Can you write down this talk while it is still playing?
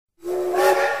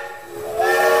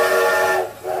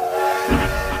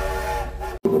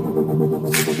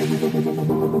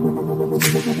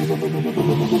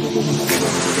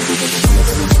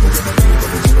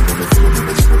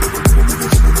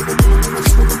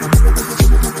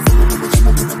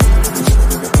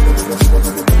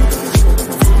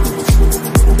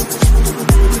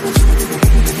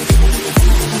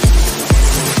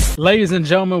Ladies and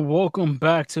gentlemen, welcome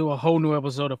back to a whole new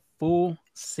episode of Full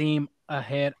Steam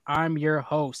Ahead. I'm your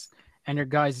host and your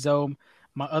guy Zoe.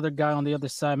 My other guy on the other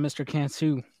side, Mr.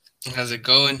 Cantu. How's it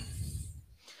going?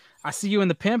 I see you in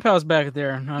the pen pals back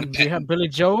there. The Do you pen, have Billy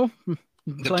Joel the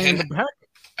playing in pen. the back?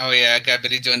 Oh yeah, I got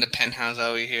Billy Joe in the penthouse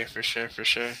over here for sure, for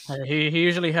sure. He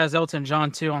usually has Elton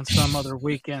John too on some other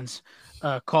weekends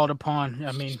called upon.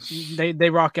 I mean,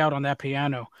 they rock out on that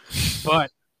piano.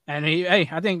 But and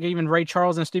I think even Ray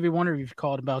Charles and Stevie Wonder you've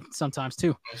called about sometimes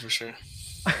too. Oh, for sure.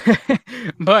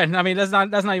 But I mean, that's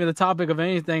not even the topic of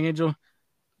anything, Angel.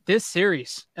 This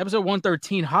series, episode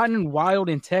 113, hot and wild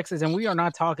in Texas, and we are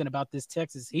not talking about this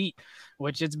Texas heat,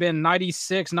 which it's been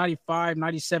 96, 95,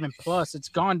 97 plus. It's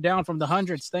gone down from the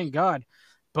hundreds, thank God.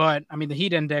 But I mean, the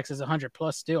heat index is 100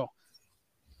 plus still.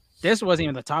 This wasn't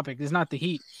even the topic. It's not the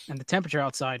heat and the temperature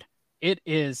outside. It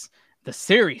is the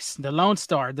series, the Lone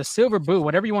Star, the Silver Boot,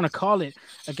 whatever you want to call it,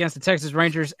 against the Texas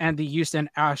Rangers and the Houston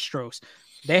Astros.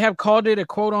 They have called it a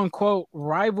quote unquote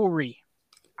rivalry.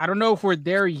 I don't know if we're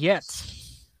there yet,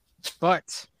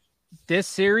 but this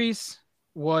series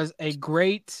was a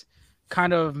great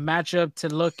kind of matchup to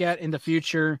look at in the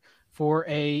future for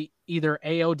a either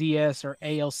ALDS or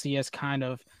ALCS kind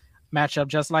of matchup,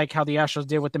 just like how the Astros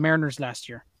did with the Mariners last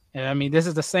year. And I mean, this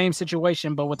is the same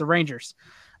situation, but with the Rangers.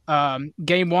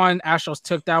 Game one, Astros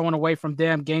took that one away from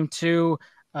them. Game two,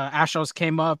 Astros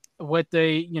came up with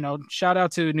shout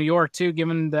out to New York too,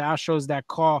 giving the Astros that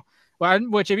call. Well,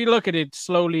 which if you look at it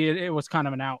slowly, it was kind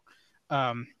of an out.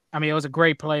 I mean, it was a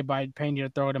great play by Pena to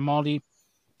throw it to Maldi.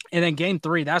 And then game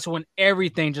three, that's when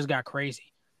everything just got crazy.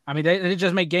 I mean, they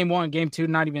just made game one, game two,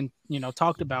 not even,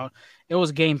 talked about. It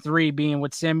was game three being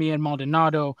with Simeon,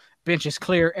 Maldonado, bench is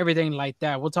clear, everything like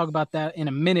that. We'll talk about that in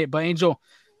a minute. But Angel,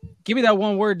 give me that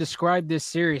one word to describe this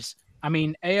series. I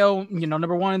mean, AL,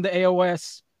 number one in the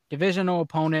AOS, divisional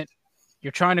opponent.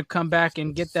 You're trying to come back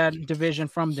and get that division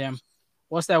from them.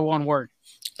 What's that one word?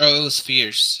 Oh, it was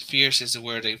fierce. Fierce is the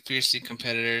word. They fiercely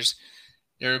competitors.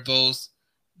 They were both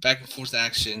back and forth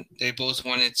action. They both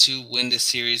wanted to win the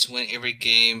series, win every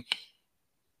game.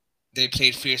 They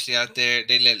played fiercely out there.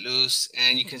 They let loose,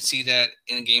 and you can see that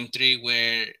in game three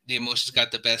where the emotions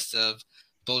got the best of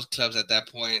both clubs at that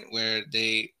point, where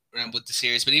they ran with the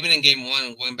series. But even in game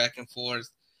one, going back and forth,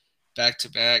 back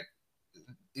to back,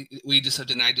 we do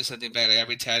something, I do something back. Like I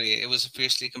retaliate. It was a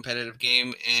fiercely competitive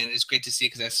game, and it's great to see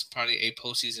because that's probably a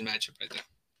postseason matchup right there.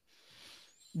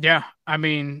 Yeah, I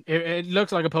mean, it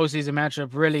looks like a postseason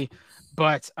matchup, really.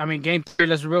 But I mean, game three.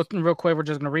 Let's real quick. We're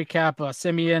just gonna recap.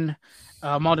 Simeon,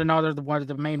 Maldonado, one of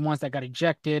the main ones that got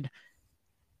ejected.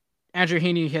 Andrew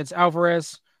Heaney hits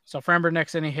Alvarez. So Framber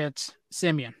next inning hits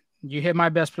Simeon. You hit my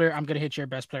best player, I'm gonna hit your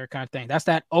best player, kind of thing. That's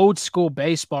that old school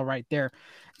baseball right there.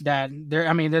 I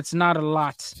mean, that's not a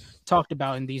lot talked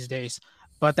about in these days,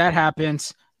 but that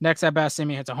happens. Next at bat,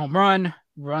 Simeon hits a home run,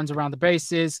 runs around the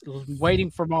bases,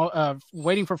 waiting for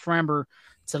Framber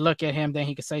to look at him. Then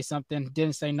he could say something.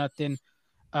 Didn't say nothing.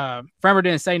 Framber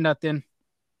didn't say nothing.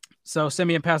 So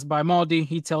Simeon passes by Maldi.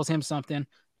 He tells him something.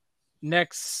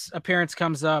 Next appearance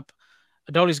comes up.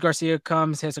 Adolis Garcia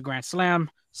comes, hits a grand slam.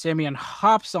 Simeon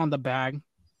hops on the bag,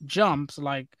 jumps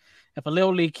like if a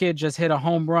little league kid just hit a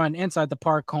home run inside the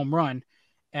park, home run,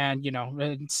 and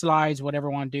slides, whatever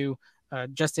you want to do,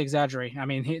 just to exaggerate. I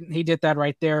mean, he did that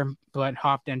right there, but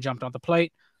hopped and jumped on the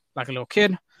plate like a little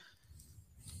kid.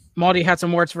 Maldi had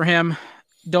some words for him.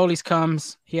 Dolis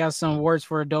comes, he has some words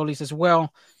for Adolis as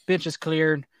well. Bench is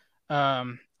cleared.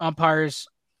 Umpires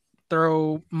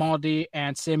throw Maldi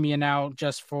and Simeon out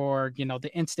just for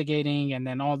the instigating and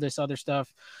then all this other stuff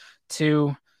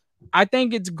too. I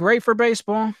think it's great for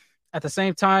baseball. At the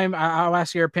same time, I'll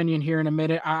ask your opinion here in a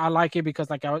minute. I like it because,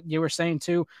 like you were saying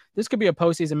too, this could be a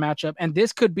postseason matchup, and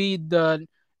this could be the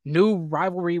new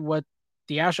rivalry what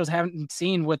the Astros haven't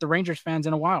seen with the Rangers fans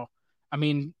in a while. I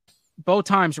mean, both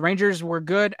times Rangers were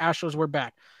good, Astros were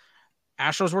bad.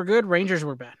 Astros were good, Rangers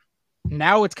were bad.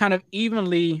 Now it's kind of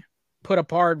evenly put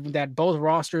apart that both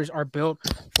rosters are built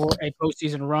for a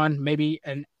postseason run, maybe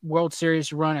a World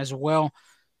Series run as well.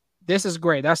 This is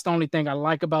great. That's the only thing I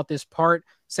like about this part.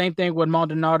 Same thing with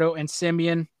Maldonado and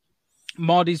Simeon.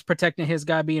 Maldi's protecting his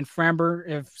guy being Framber.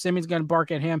 If Simeon's going to bark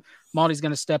at him, Maldi's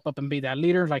going to step up and be that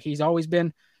leader like he's always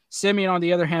been. Simeon, on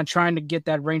the other hand, trying to get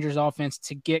that Rangers offense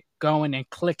to get going and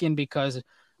clicking because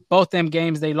both them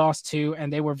games they lost to,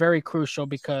 and they were very crucial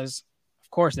because, of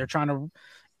course, they're trying to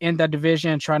end that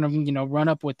division, trying to, run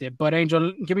up with it. But,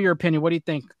 Angel, give me your opinion. What do you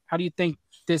think? How do you think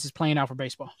this is playing out for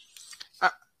baseball?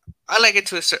 I like it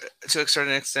to a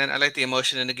certain extent. I like the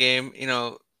emotion in the game.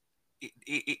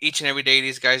 Each and every day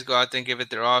these guys go out there and give it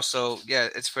their all. So yeah,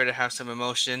 it's fair to have some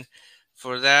emotion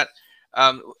for that.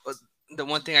 Um, the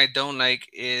one thing I don't like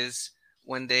is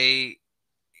when they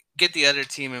get the other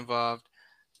team involved.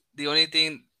 The only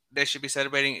thing they should be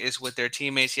celebrating is with their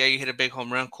teammates. Yeah, you hit a big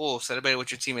home run, cool. Celebrate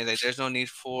with your teammates. Like, there's no need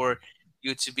for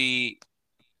you to be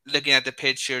looking at the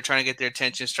picture, trying to get their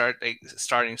attention,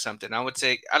 starting something. I would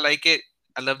say I like it.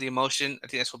 I love the emotion. I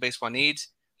think that's what baseball needs.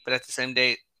 But at the same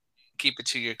day, keep it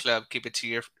to your club. Keep it to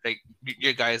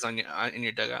your guys on your in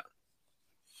your dugout.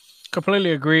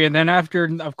 Completely agree. And then after,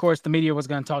 of course, the media was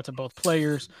going to talk to both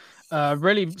players.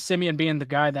 Really, Simeon being the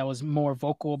guy that was more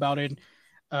vocal about it.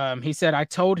 He said, "I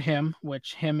told him,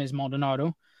 which him is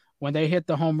Maldonado, when they hit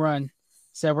the home run,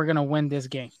 said we're going to win this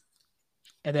game."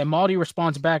 And then Maldi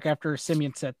responds back after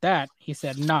Simeon said that. He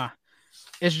said, "Nah,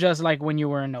 it's just like when you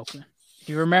were in Oakland. If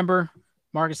you remember,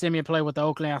 Marcus Simeon played with the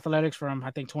Oakland Athletics from,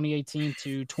 I think, 2018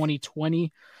 to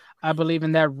 2020, I believe,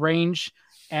 in that range.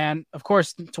 And of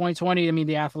course, 2020, I mean,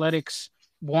 the Athletics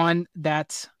won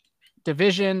that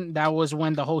division. That was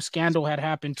when the whole scandal had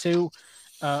happened too,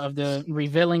 of the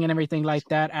revealing and everything like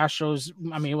that. Astros,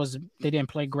 I mean, they didn't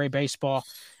play great baseball,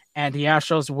 and the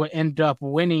Astros would end up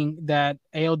winning that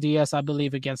ALDS, I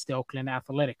believe, against the Oakland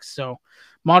Athletics. So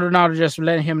Maldonado just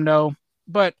letting him know.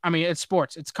 But I mean, it's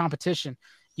sports, it's competition.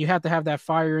 You have to have that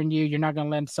fire in you. You're not going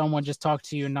to let someone just talk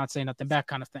to you and not say nothing back,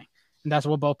 kind of thing. And that's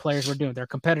what both players were doing. They're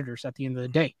competitors at the end of the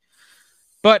day.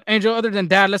 But Angel, other than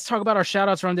that, let's talk about our shout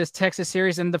outs from this Texas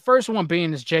series. And the first one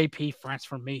being is JP France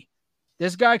for me.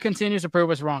 This guy continues to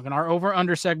prove us wrong. In our over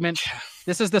under segment,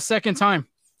 this is the second time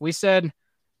we said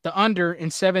the under in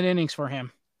 7 innings for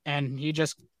him. And he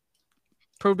just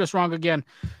proved us wrong again.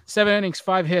 7 innings,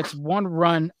 5 hits, 1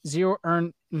 run, zero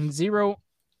earned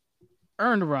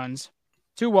runs,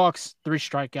 2 walks, 3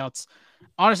 strikeouts.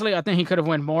 Honestly, I think he could have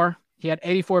won more. He had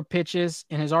 84 pitches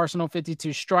in his arsenal,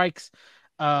 52 strikes.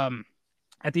 Um,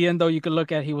 at the end, though, you could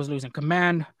look at he was losing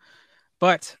command.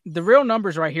 But the real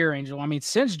numbers right here, Angel. I mean,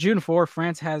 since June 4,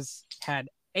 France has had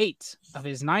 8 of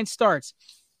his 9 starts,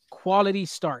 quality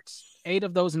starts. 8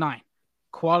 of those 9,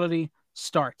 quality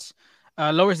starts.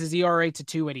 Lowers his ERA to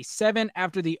 2.87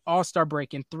 after the All Star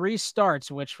break in 3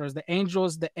 starts, which was the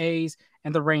Angels, the A's,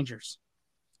 and the Rangers.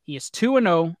 He is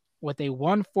 2-0 with a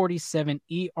 147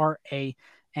 ERA,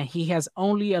 and he has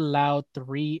only allowed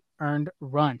 3 earned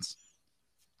runs.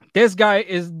 This guy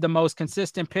is the most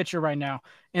consistent pitcher right now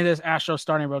in this Astro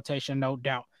starting rotation, no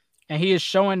doubt. And he is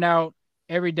showing out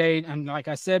every day. And like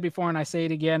I said before, and I say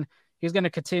it again, he's going to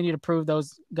continue to prove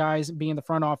those guys being the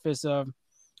front office of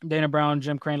Dana Brown,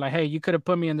 Jim Crane, like, hey, you could have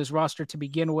put me in this roster to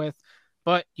begin with,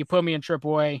 but you put me in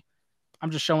AAA.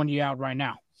 I'm just showing you out right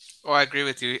now. Oh, I agree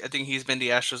with you. I think he's been the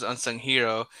Astros' unsung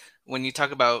hero. When you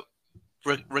talk about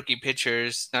rookie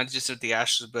pitchers, not just with the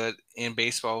Astros, but in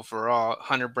baseball overall,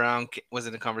 Hunter Brown was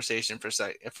in the conversation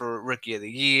for Rookie of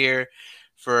the Year,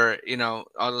 for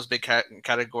all those big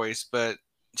categories. But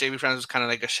JB France was kind of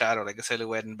like a shadow, like a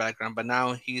silhouette in the background. But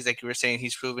now he's, like you were saying,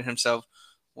 he's proven himself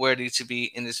worthy to be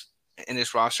in this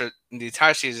roster in the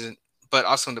entire season, but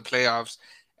also in the playoffs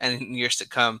and in years to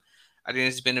come. I think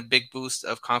it's been a big boost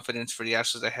of confidence for the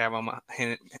Astros that have on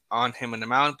him on the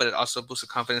mound, but it also boosts of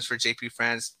confidence for JP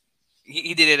France.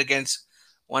 He did it against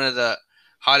one of the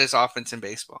hottest offense in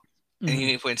baseball, and Mm-hmm.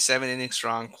 he went 7 innings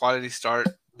strong, quality start,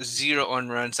 0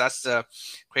 earned runs. That's the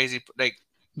crazy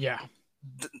Yeah.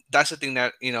 that's the thing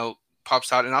that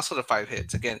pops out, and also the 5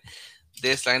 hits. Again,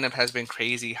 this lineup has been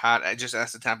crazy hot. I just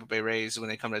asked the Tampa Bay Rays when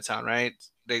they come to town, right?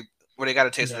 They got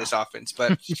a taste of Yeah. this offense,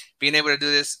 but being able to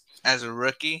do this as a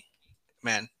rookie,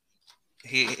 man,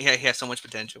 he has so much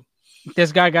potential.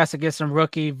 This guy got to get some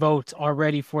rookie votes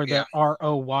already for Yeah, the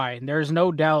ROY. There's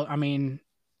no doubt. I mean,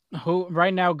 who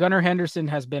right now, Gunnar Henderson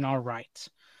has been all right.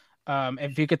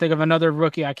 If you could think of another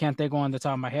rookie, I can't think on the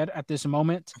top of my head at this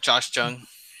moment. Josh Jung.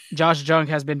 Josh Jung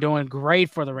has been doing great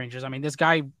for the Rangers. I mean, this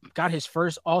guy got his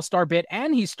first All Star bid,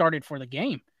 and he started for the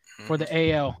game for the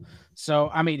Mm-hmm. AL. So,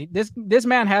 I mean, this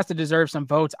man has to deserve some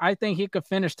votes. I think he could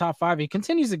finish top 5. He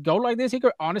continues to go like this. He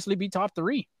could honestly be top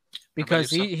 3 I because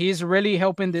believe so. he's really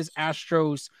helping this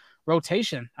Astros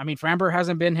rotation. I mean, Framber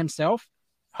hasn't been himself.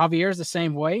 Javier's the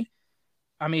same way.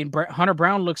 I mean, Hunter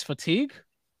Brown looks fatigued.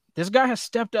 This guy has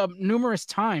stepped up numerous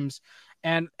times,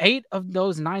 and 8 of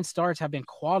those 9 starts have been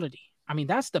quality. I mean,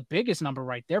 that's the biggest number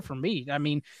right there for me. I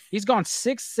mean, he's gone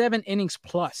 6, 7 innings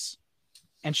plus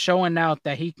and showing out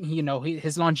that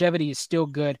his longevity is still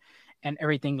good and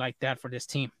everything like that for this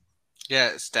team.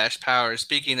 Yeah, stash power.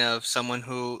 Speaking of someone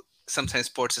who sometimes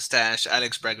sports a stash,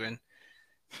 Alex Bregman,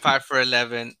 5 for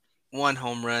 11, 1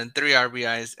 home run, 3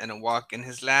 RBIs, and a walk in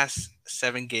his last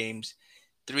 7 games.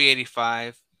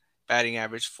 385 batting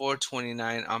average,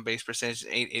 429 on base percentage,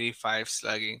 885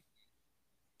 slugging,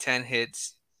 10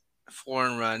 hits, 4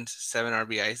 earned runs, 7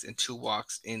 RBIs, and 2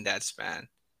 walks in that span.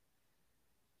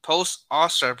 Post All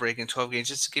Star break in 12 games,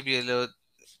 just to give you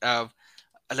uh,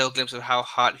 a little glimpse of how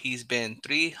hot he's been.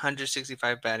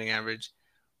 365 batting average,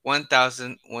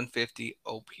 1,150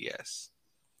 OPS.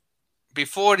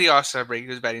 Before the All Star break, he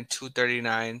was batting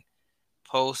 239.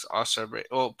 Post All Star break,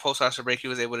 he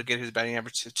was able to get his batting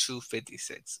average to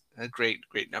 256. A great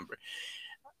number.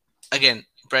 Again,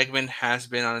 Bregman has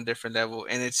been on a different level,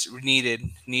 and it's needed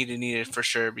for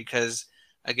sure because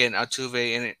again,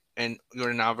 Altuve and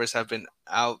Jordan Alvarez have been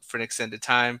out for an extended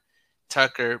time.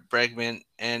 Tucker, Bregman,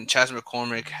 and Chas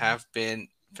McCormick have been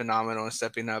phenomenal in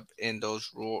stepping up in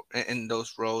those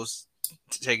roles,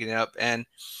 taking it up. And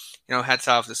hats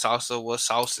off to Salsa was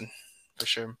Salson for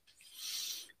sure.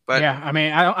 But Yeah, I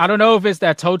mean, I don't know if it's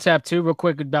that toe tap too. Real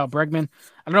quick about Bregman,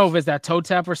 I don't know if it's that toe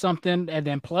tap or something, and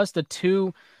then plus the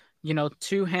two,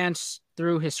 two hands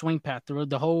through his swing path, through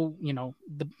the whole,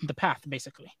 the path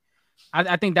basically.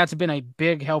 I think that's been a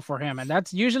big help for him, and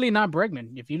that's usually not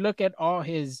Bregman. If you look at all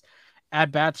his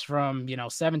at bats from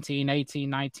 17, 18,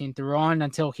 19 through on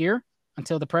until here,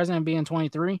 until the present being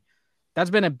 23, that's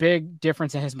been a big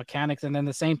difference in his mechanics. And then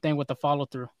the same thing with the follow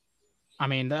through. I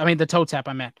mean the toe tap.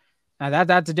 I meant now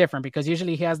that's different because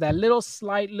usually he has that little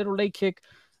slight little leg kick,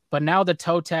 but now the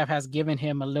toe tap has given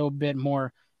him a little bit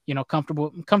more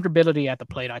comfortability at the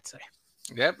plate. I'd say.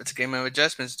 yep, it's a game of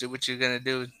adjustments. Do what you're gonna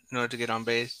do in order to get on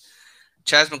base.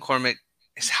 Chas McCormick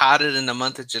is hotter than the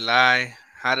month of July,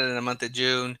 hotter than the month of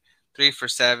June. 3 for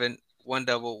 7, one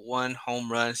double, one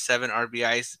home run, 7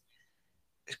 RBIs.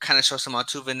 It kind of shows some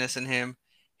Altuve-ness in him.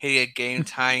 Hitting a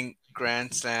game-tying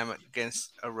grand slam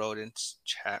against a rodent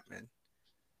Chapman.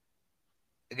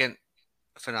 Again,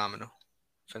 phenomenal,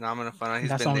 phenomenal. He's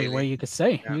That's been the only way lately. you could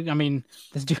say. Yeah, I mean,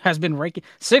 this dude has been raking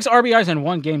 6 RBIs in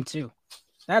one game too.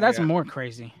 That's yeah, more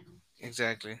crazy.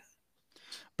 exactly.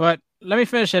 But let me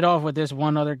finish it off with this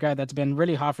one other guy that's been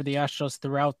really hot for the Astros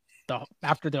throughout the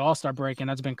after the All Star break, and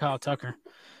that's been Kyle Tucker.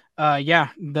 Yeah,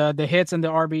 the hits and the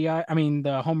RBI, I mean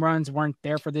the home runs weren't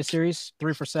there for this series.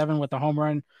 3 for 7 with the home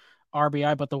run,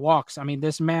 RBI, but the walks. I mean,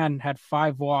 this man had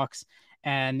 5 walks,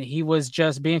 and he was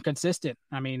just being consistent.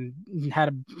 I mean, had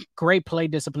a great play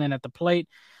discipline at the plate,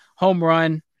 home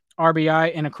run,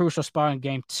 RBI in a crucial spot in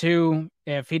Game 2.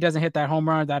 If he doesn't hit that home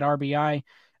run, that RBI,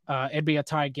 it'd be a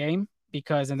tie game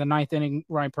because in the ninth inning,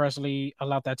 Ryan Presley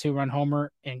allowed that 2-run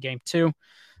homer in Game 2.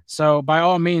 So by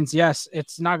all means, yes,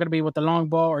 it's not going to be with the long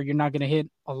ball, or you're not going to hit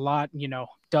a lot,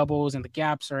 doubles and the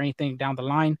gaps or anything down the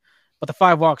line. But the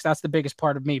 5 walks, that's the biggest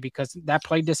part of me because that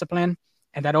play discipline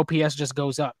and that OPS just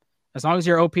goes up. As long as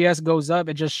your OPS goes up,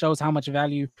 it just shows how much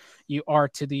value you are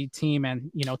to the team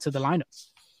and to the lineup.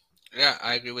 Yeah,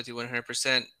 I agree with you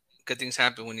 100%. Good things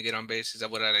happen when you get on base. Is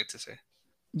that what I like to say?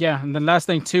 Yeah, and then last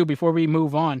thing too, before we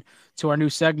move on to our new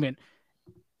segment,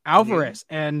 New? Alvarez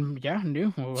and yeah,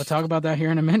 new. We'll talk about that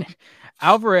here in a minute.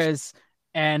 Alvarez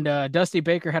and Dusty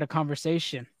Baker had a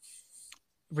conversation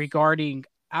regarding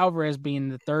Alvarez being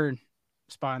the third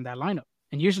spot in that lineup,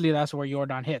 and usually that's where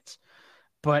Jordan hits.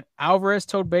 But Alvarez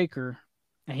told Baker,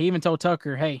 and he even told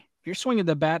Tucker, "Hey, if you're swinging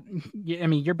the bat, I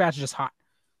mean your bat's just hot.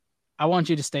 I want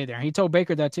you to stay there." And he told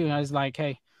Baker that too. And I was like,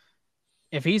 "Hey,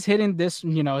 if he's hitting this,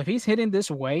 if he's hitting this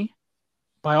way,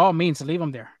 by all means, leave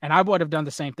him there." And I would have done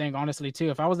the same thing, honestly, too.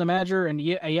 If I was the manager and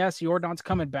yes, Jordan's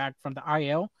coming back from the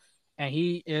IL and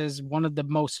he is one of the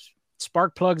most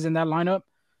spark plugs in that lineup,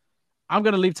 I'm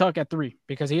going to leave Tuck at 3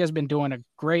 because he has been doing a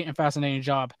great and fascinating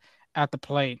job at the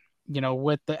plate,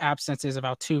 with the absences of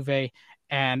Altuve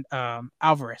and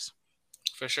Alvarez.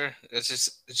 For sure. It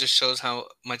just shows how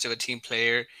much of a team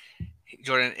player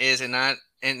Jordan is and not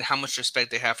and how much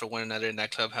respect they have for one another in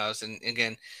that clubhouse. And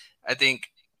again, I think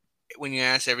when you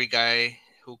ask every guy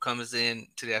who comes in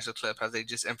to the Astro clubhouse, they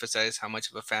just emphasize how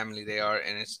much of a family they are,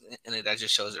 and that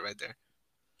just shows it right there.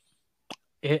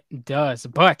 It does.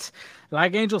 But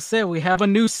like Angel said, we have a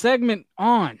new segment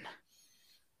on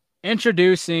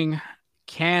introducing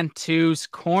Cantu's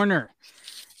Corner.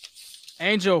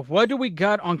 Angel, what do we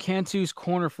got on Cantu's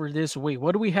Corner for this week?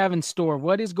 What do we have in store?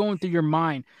 What is going through your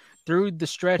mind through the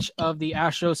stretch of the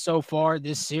Astros so far,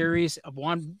 this series of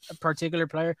one particular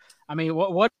player? I mean,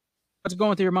 what's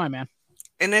going through your mind, man?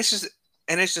 And it's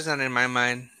just not in my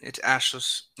mind. It's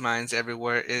Astros minds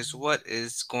everywhere. Is what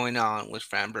is going on with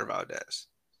Framber Valdez?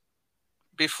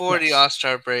 Before the Yes. All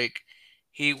Star break,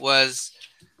 he was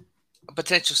a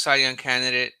potential Cy Young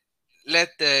candidate. Led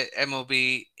the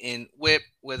MLB in WHIP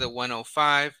with a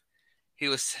 105. He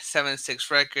was 7-6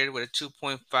 record with a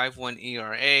 2.51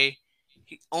 ERA.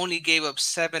 He only gave up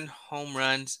 7 home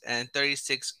runs and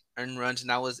 36 earned runs,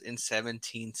 and that was in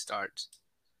 17 starts.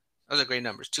 Those are great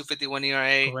numbers. 251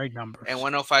 ERA Great and numbers.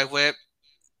 105 WHIP.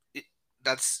 It-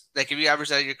 That's like if you average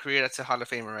that in your career, that's a Hall of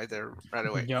Famer right there, right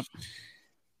away. Yep.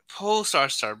 Post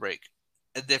All-Star break,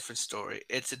 a different story.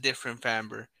 It's a different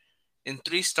Framber. In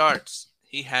 3 starts,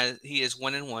 he is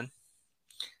 1-1,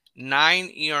 9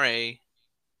 ERA,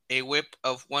 a WHIP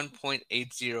of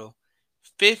 1.80,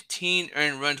 15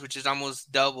 earned runs, which is almost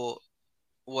double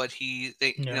what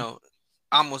Yeah.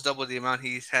 almost double the amount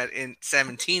he's had in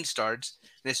 17 starts.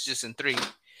 And it's just in three,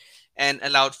 and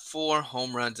allowed 4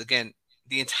 home runs. Again,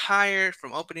 the entire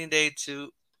from opening day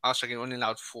to All-Star game only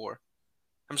allowed four.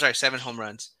 I'm sorry, 7 home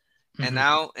runs. And Hmm.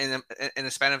 now in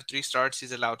the span of 3 starts,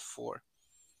 he's allowed four.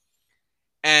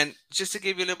 And just to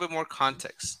give you a little bit more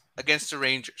context, against the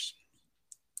Rangers,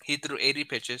 he threw 80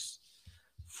 pitches,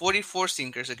 44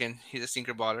 sinkers. Again, he's a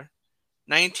sinker baller.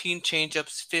 19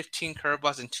 changeups, 15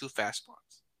 curveballs, and 2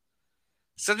 fastballs.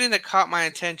 Something that caught my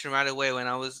attention right away when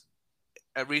I was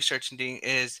researching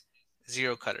is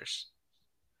zero cutters.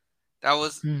 That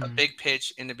was a Mm. big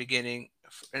pitch in the beginning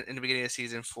of the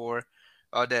season for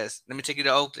Valdez. Let me take you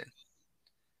to Oakland.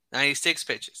 96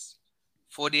 pitches,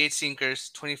 48 sinkers,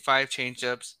 25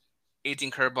 changeups,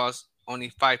 18 curveballs, only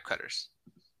 5 cutters.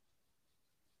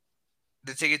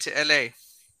 They take it to LA.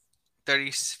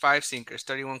 35 sinkers,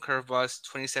 31 curveballs,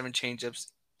 27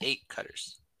 changeups, 8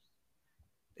 cutters.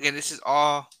 Again, this is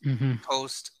all Hmm.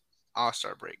 post All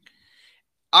Star break.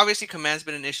 Obviously, command's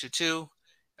been an issue too.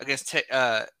 Against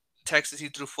Texas, he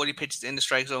threw 40 pitches in the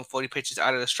strike zone, 40 pitches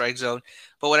out of the strike zone.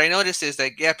 But what I noticed is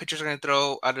that, yeah, pitchers are going to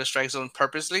throw out of the strike zone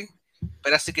purposely,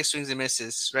 but that's to get swings and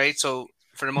misses, right? So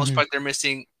for the most Hmm. part, they're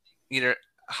missing either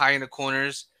high in the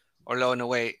corners or low in the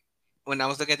way. When I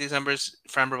was looking at these numbers,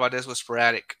 Framber Valdez was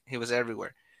sporadic. He was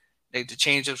everywhere. Like the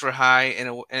changeups were high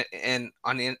and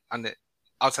on the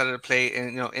outside of the plate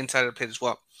and inside of the plate as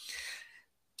well.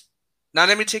 Now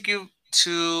let me take you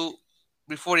to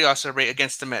before the All-Star break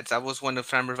against the Mets. That was one of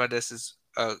Framber Valdez's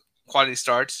quality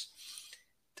starts.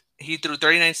 He threw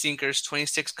 39 sinkers,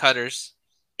 26 cutters,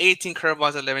 18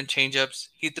 curveballs, 11 changeups.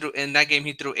 He threw in that game.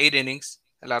 He threw 8 innings,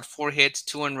 allowed 4 hits,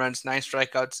 2 earned runs, 9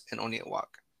 strikeouts, and only a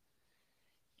walk.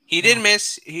 He did Wow.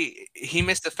 miss. He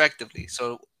missed effectively.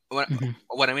 So Hmm.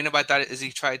 what I mean about that is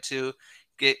he tried to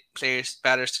get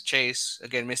batters to chase.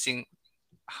 Again, missing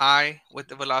high with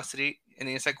the velocity in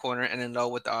the inside corner and then low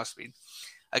with the off speed.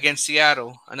 Against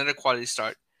Seattle, another quality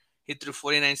start. He threw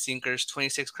 49 sinkers,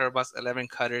 26 curveballs, 11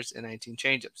 cutters, and 19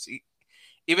 changeups.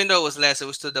 Even though it was less, it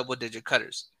was still double-digit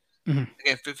cutters. Hmm.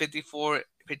 Again, 54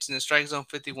 pitches in the strike zone,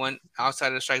 51 outside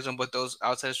of the strike zone, but those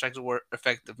outside the strike zone were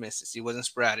effective misses. He wasn't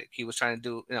sporadic. He was trying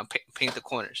to do, paint the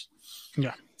corners.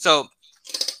 Yeah. So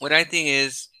what I think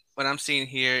is, what I'm seeing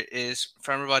here is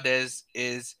Framber Valdez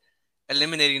is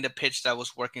eliminating the pitch that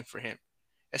was working for him,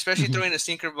 especially Hmm. throwing a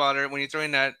sinker baller. When you're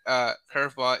throwing that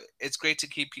curveball, it's great to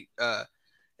keep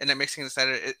and that mixing the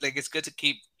slider. Like it's good to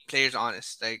keep players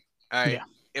honest. Like Yeah.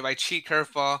 if I cheat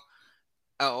curveball,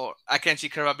 or I can't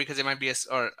cheat curveball because it might be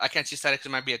or I can't cheat slider because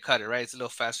it might be a cutter, right? It's a little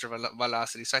faster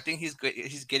velocity. So I think he's good.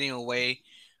 He's getting away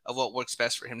of what works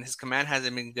best for him. His command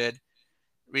hasn't been good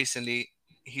recently.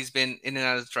 He's been in and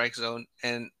out of the strike zone,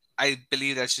 and I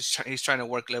believe that's just he's trying to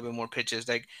work a little bit more pitches.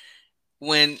 Like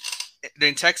when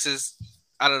during Texas,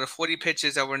 out of the 40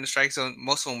 pitches that were in the strike zone,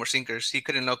 most of them were sinkers. He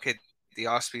couldn't locate the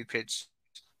off-speed pitch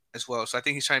as well. So I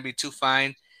think he's trying to be too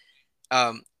fine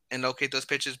and locate those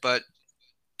pitches. But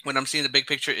what I'm seeing the big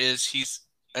picture is he's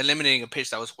eliminating a pitch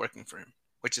that was working for him,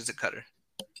 which is a cutter.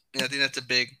 And I think that's a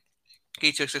big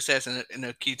key to success and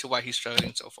a key to why he's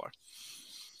struggling so far.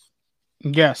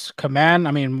 Yes, command.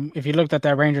 I mean, if you looked at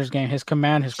that Rangers game, his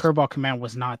command, his curveball command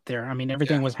was not there. I mean,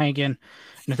 everything Yeah. was hanging.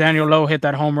 Nathaniel Lowe hit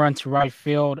that home run to right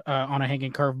field on a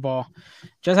hanging curveball.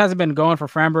 Just hasn't been going for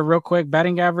Framber. Real quick,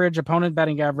 batting average, opponent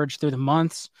batting average through the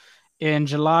months. In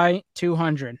July,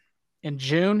 200. In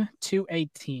June,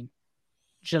 218.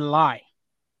 July,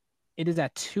 it is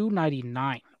at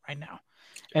 299 right now.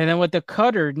 And then with the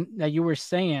cutter that you were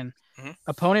saying, Mm-hmm.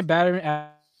 opponent batting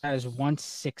as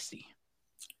 160.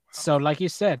 So, Wow. like you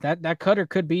said, that cutter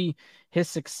could be his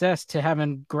success to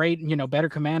having great, better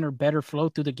command or better flow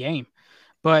through the game.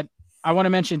 But I want to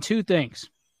mention two things.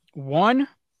 One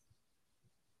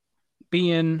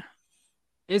being,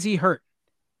 is he hurt?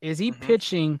 Is he Mm-hmm.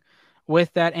 pitching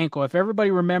with that ankle? If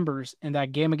everybody remembers in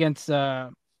that game against,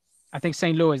 I think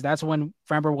St. Louis, that's when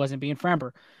Framber wasn't being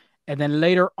Framber. And then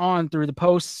later on through the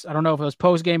posts, I don't know if it was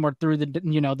post game or through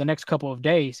the next couple of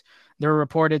days, they were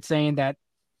reported saying that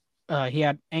he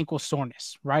had ankle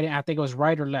soreness, right? I think it was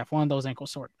right or left, one of those ankle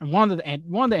sore, one of the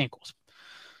ankles.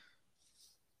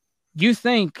 You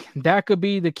think that could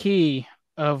be the key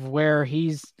of where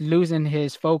he's losing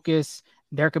his focus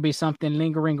there could be something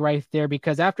lingering right there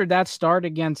because after that start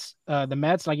against the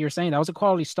Mets, like you're saying, that was a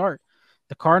quality start.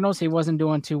 The Cardinals, he wasn't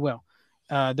doing too well.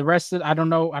 The rest of, I don't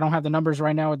know. I don't have the numbers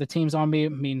right now with the teams on me. I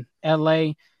mean,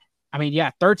 LA, I mean,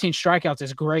 yeah, 13 strikeouts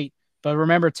is great. But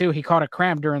remember, too, he caught a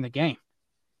cramp during the game,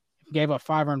 gave up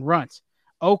 5 earned runs.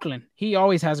 Oakland, he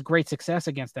always has great success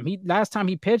against them. He last time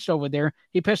he pitched over there,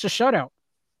 he pitched a shutout,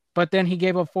 but then he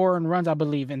gave up 4 earned runs, I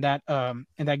believe, in that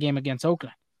game against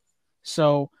Oakland.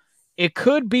 So it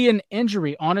could be an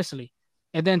injury, honestly.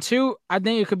 And then two, I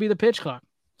think it could be the pitch clock.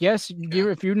 Yes,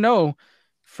 Yeah. if you know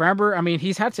Framber, I mean,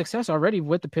 he's had success already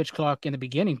with the pitch clock in the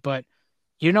beginning, but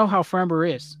you know how Framber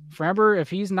is. Framber, if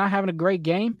he's not having a great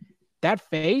game, that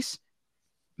face,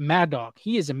 mad dog.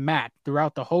 He is mad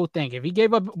throughout the whole thing. If he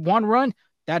gave up 1 run,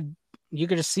 that you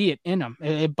could just see it in him.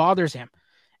 It bothers him.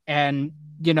 And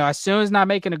as soon as not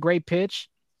making a great pitch,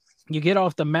 you get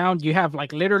off the mound, you have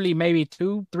like literally maybe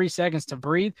 2-3 seconds to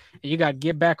breathe, and you got to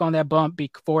get back on that bump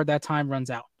before that time runs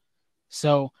out.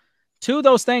 So, two of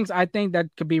those things I think that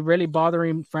could be really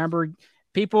bothering Framber.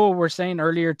 People were saying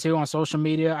earlier too on social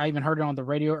media. I even heard it on the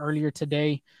radio earlier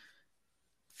today.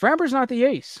 Framber's not the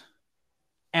ace,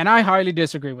 and I highly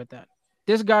disagree with that.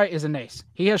 This guy is an ace.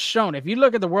 He has shown. If you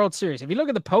look at the World Series, if you look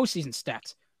at the postseason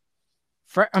stats,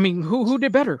 I mean, who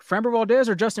did better, Framber Valdez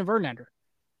or Justin Verlander?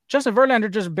 Justin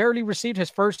Verlander just barely received his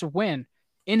first win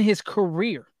in his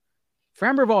career.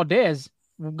 Framber Valdez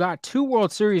got 2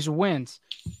 World Series wins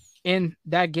in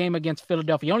that game against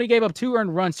Philadelphia. He only gave up 2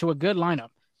 earned runs to a good lineup.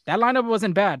 That lineup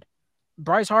wasn't bad.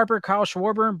 Bryce Harper, Kyle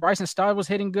Schwarber, Bryson Stott was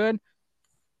hitting good.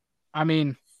 I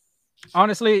mean,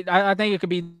 honestly, I think it could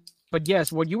be. But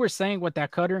yes, what you were saying with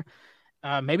that cutter,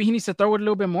 maybe he needs to throw it a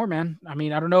little bit more, man. I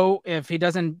mean, I don't know if he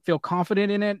doesn't feel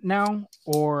confident in it now,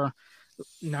 or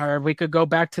we could go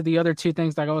back to the other two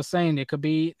things like I was saying. It could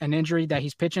be an injury that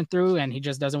he's pitching through and he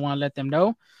just doesn't want to let them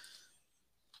know.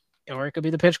 Or it could be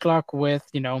the pitch clock with,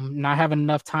 not having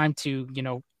enough time to,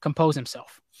 compose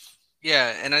himself.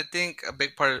 Yeah, and I think a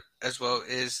big part as well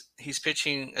is he's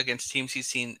pitching against teams he's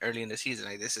seen early in the season.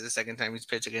 Like this is the second time he's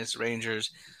pitched against the Rangers,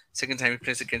 second time he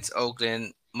pitched against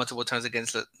Oakland, multiple times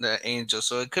against the Angels.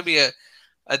 So it could be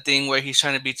a thing where he's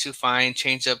trying to be too fine,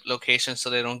 change up locations so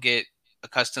they don't get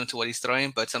accustomed to what he's throwing.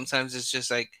 But sometimes it's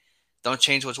just like don't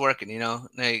change what's working,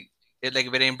 like if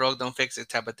it ain't broke, don't fix it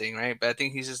type of thing, right? But I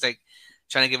think he's just like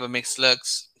trying to give a mixed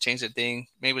looks, change the thing,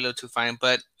 maybe a little too fine.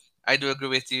 But I do agree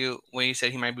with you when you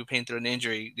said he might be paying through an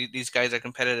injury. These guys are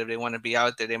competitive; they want to be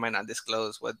out there. They might not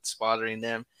disclose what's bothering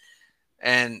them,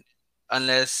 and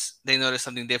unless they notice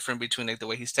something different between like the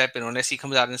way he's stepping, or unless he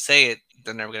comes out and say it,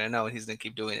 they're never gonna know, and he's gonna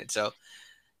keep doing it. So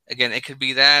again, it could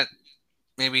be that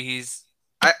maybe he's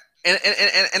I and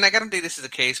like, I don't think this is the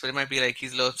case, but it might be like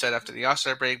he's a little upset after the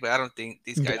All-Star break. But I don't think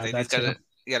Yeah, that these guys too.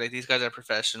 are like these guys are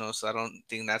professionals, so I don't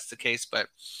think that's the case. But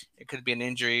it could be an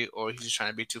injury, or he's just trying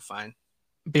to be too fine.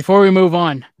 Before we move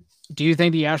on, do you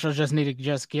think the Astros just need to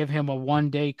just give him a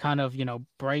 1 day kind of,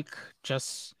 break?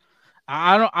 Just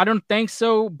I don't think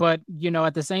so, but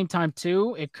at the same time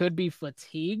too, it could be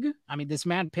fatigue. I mean, this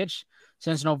man pitched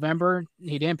since November.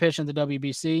 He didn't pitch in the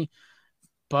WBC,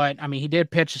 but I mean, he did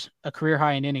pitch a career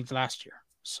high in innings last year.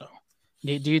 So,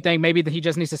 do you think maybe that he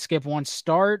just needs to skip one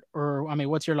start, or I mean,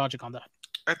 what's your logic on that?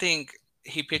 I think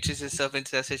he pitches himself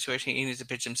into that situation. He needs to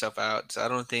pitch himself out. So I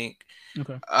don't think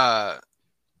Okay. uh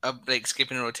like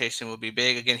skipping a rotation would be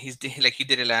big. Again, like he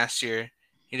did it last year.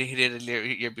 He did it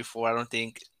year before. I don't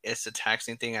think it's a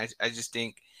taxing thing. I just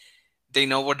think they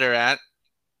know where they're at.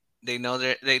 They know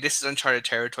this is uncharted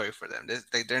territory for them.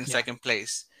 They're in Yeah. second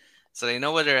place, so they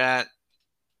know where they're at.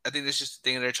 I think this is just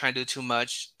the thing. They're trying to do too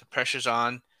much. The pressure's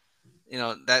on.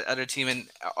 That other team in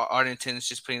Arlington is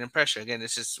just putting in pressure. Again,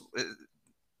 this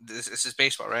is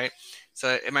baseball, right?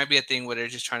 So it might be a thing where they're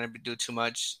just trying to do too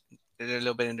much. They're a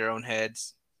little bit in their own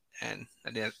heads, and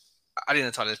I think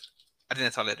that's all it. I think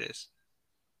that's all it is.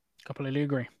 Completely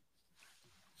agree.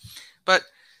 But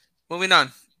moving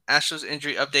on, Astros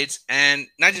injury updates, and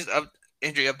not just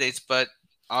injury updates, but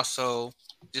also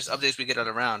just updates we get all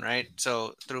around, right?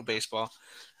 So through baseball,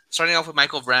 starting off with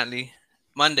Michael Brantley,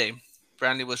 Monday,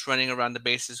 Brantley was running around the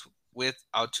bases with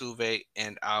Altuve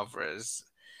and Alvarez.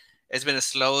 It's been a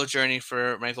slow journey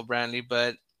for Michael Brantley,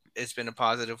 but it's been a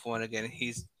positive one. Again,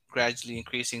 he's gradually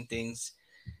increasing things.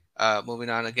 Moving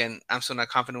on again, I'm still not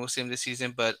confident we'll see him this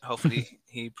season, but hopefully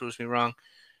he proves me wrong.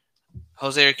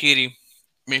 Jose Urquidy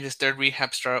made his third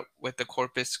rehab start with the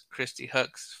Corpus Christi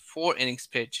Hucks. 4 innings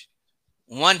pitch,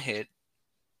 1 hit,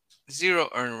 0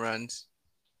 earned runs,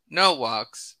 no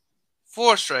walks,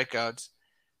 4 strikeouts,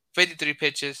 53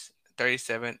 pitches,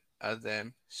 37 of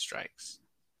them strikes.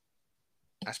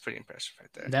 That's pretty impressive right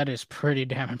there. That is pretty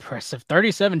damn impressive.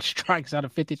 37 strikes out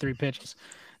of 53 pitches.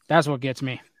 That's what gets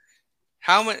me.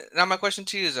 How many? Now my question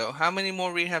to you is though, how many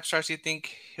more rehab starts do you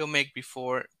think he'll make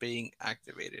before being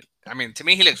activated? I mean, to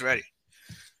me, he looks ready.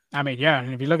 I mean, yeah,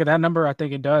 and if you look at that number, I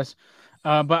think it does.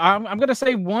 But I'm gonna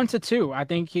say 1 to 2. I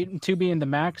think two being the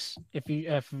max. If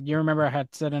you remember, I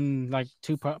had said in like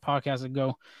two podcasts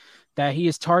ago that he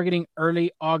is targeting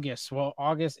early August. Well,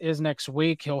 August is next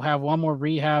week. He'll have one more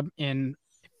rehab in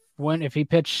when if he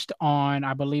pitched on,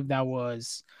 I believe that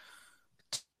was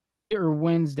or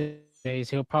Wednesdays,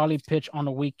 he'll probably pitch on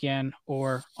the weekend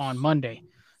or on Monday.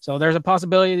 So there's a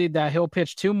possibility that he'll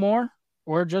pitch two more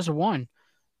or just one.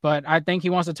 But I think he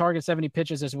wants to target 70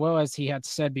 pitches as well as he had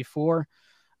said before.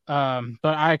 But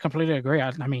I completely agree.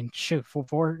 I mean, shoot,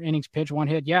 four innings pitch, one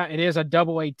hit. Yeah, it is a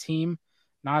double A team,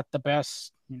 not the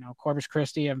best. Corpus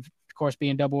Christi, of course,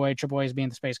 being double A, triple A is being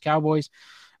the Space Cowboys.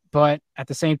 But at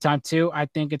the same time, too, I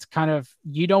think it's kind of,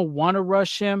 you don't want to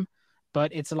rush him,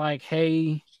 but it's like,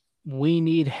 hey, we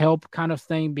need help kind of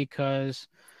thing because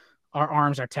our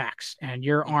arms are taxed and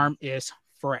your Mhm. arm is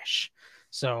fresh.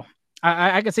 So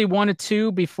I could say 1 to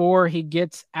 2 before he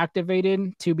gets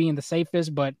activated, two being the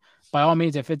safest. But by all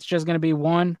means, if it's just going to be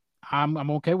one, I'm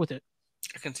okay with it.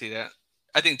 I can see that.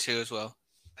 I think two as well.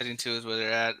 I think two is where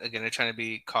they're at. Again, they're trying to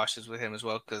be cautious with him as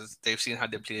well because they've seen how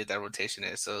depleted that rotation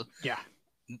is. So Yeah.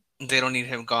 they don't need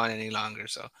him gone any longer.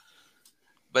 So,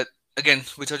 but again,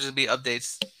 we told you to be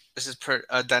updates. This is per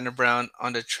Dana Brown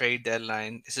on the trade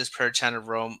deadline. This is per Channel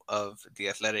Rome of the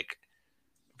Athletic.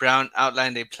 Brown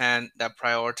outlined a plan that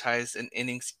prioritized an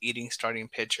innings eating starting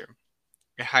pitcher,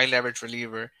 a high leverage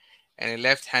reliever, and a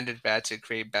left handed bat to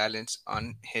create balance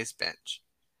on his bench.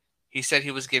 He said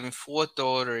he was given full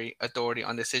authority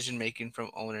on decision making from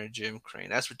owner Jim Crane.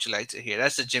 That's what you like to hear.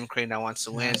 That's the Jim Crane that wants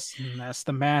to win. That's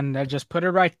the man that just put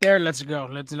it right there. Let's go.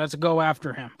 Let's go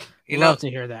after him. You know, Love to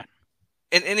hear that.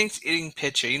 an innings eating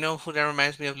pitcher. You know who that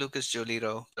reminds me of? Lucas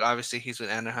Giolito. But obviously he's with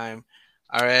Anaheim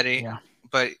already. Yeah.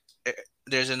 But uh,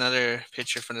 there's another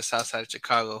pitcher from the south side of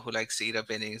Chicago who likes to eat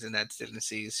up innings, and that's Dylan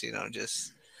Cease.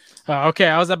 Just Okay,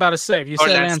 I was about to say if you or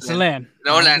said Lance Lance Lynn. Lynn,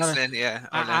 No, I was Lance about to. Lynn. Yeah,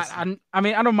 or Lance Lynn. I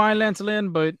mean, I don't mind Lance Lynn,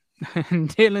 but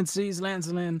Dylan sees Lance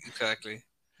Lynn. Exactly.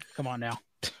 Come on now.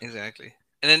 Exactly.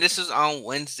 And then this was on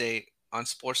Wednesday on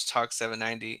Sports Talk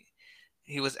 790.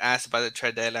 He was asked about the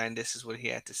trade deadline. This is what he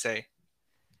had to say.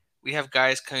 We have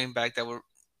guys coming back that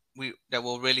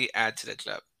will really add to the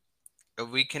club. If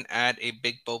we can add a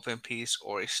big bullpen piece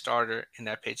or a starter in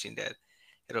that pitching dead,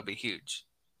 it'll be huge.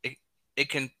 It, it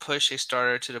can push a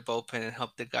starter to the bullpen and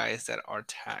help the guys that are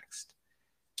taxed.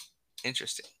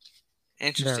 Interesting.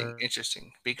 Interesting. There.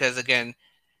 Interesting. Because again,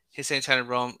 he's saying trying to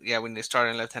roam, yeah, when they start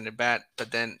on left-handed bat,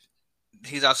 but then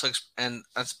he's also and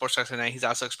on Sports Talk tonight, he's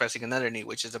also expressing another need,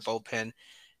 which is a bullpen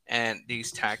and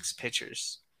these tax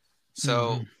pitchers. So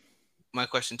Mm-hmm. my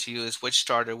question to you is, which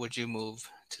starter would you move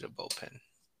to the bullpen?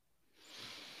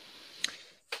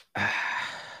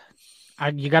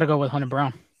 You got to go with Hunter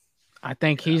Brown. I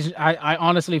think Yeah. I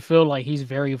honestly feel like he's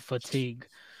very fatigued.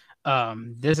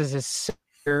 This is his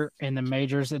year in the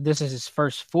majors. This is his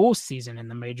first full season in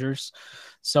the majors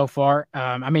so far.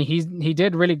 I mean, he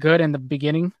did really good in the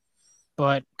beginning,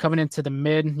 but coming into the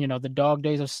mid, the dog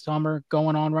days of summer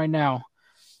going on right now,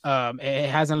 it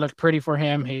hasn't looked pretty for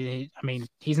him. I mean,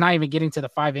 he's not even getting to the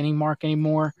 5 inning mark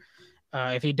anymore.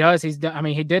 If he does, I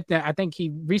mean, he did that. I think he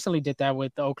recently did that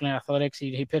with the Oakland Athletics.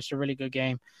 He pitched a really good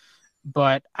game,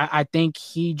 but I think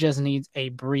he just needs a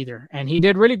breather. And he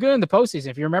did really good in the postseason.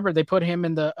 If you remember, they put him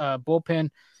in the bullpen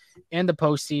in the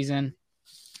postseason.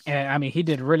 And I mean, he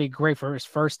did really great for his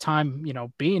first time,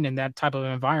 being in that type of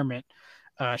environment,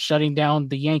 shutting down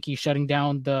the Yankees, shutting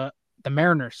down the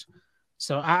Mariners.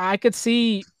 So I could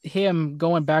see him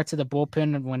going back to the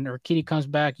bullpen when Urquidy comes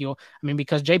back. I mean,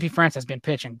 because JP France has been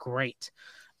pitching great.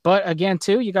 But again,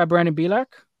 too, you got Brandon Bielak.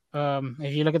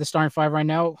 If you look at the starting five right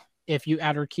now, if you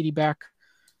add Urquidy back,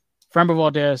 Framber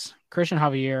Valdez, Christian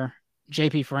Javier,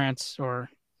 JP France, or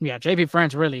yeah, JP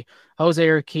France really, Jose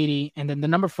Urquidy, and then the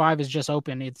number 5 is just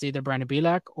open. It's either Brandon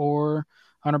Bielak or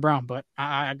Hunter Brown, but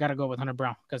I got to go with Hunter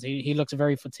Brown because he looks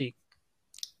very fatigued.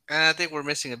 And I think we're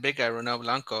missing a big guy, Ronel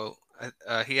Blanco.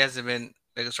 He hasn't been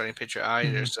like a starting pitcher either,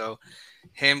 Mm-hmm. so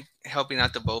him helping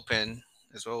out the bullpen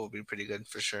as well would be pretty good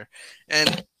for sure.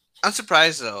 And I'm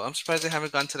surprised though. I'm surprised they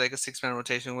haven't gone to like a 6 man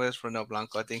rotation with Ronel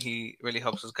Blanco. I think he really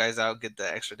helps those guys out, get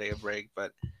the extra day of break.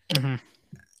 But Mm-hmm.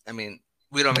 I mean,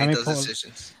 we don't Let make me those pull.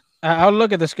 decisions. I'll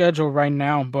look at the schedule right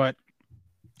now, but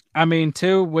I mean,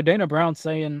 too, with Dana Brown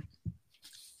saying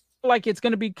like it's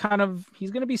going to be he's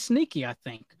going to be sneaky. I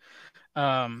think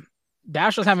the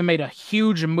Astros haven't made a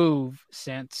huge move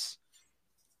since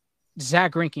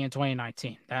Zach Greinke in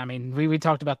 2019. I mean, we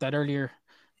talked about that earlier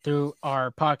through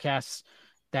our podcasts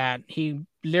that he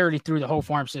literally threw the whole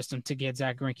farm system to get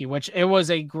Zach Greinke, which it was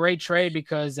a great trade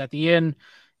because at the end,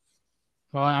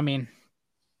 well, I mean,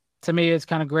 to me, it's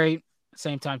kind of great.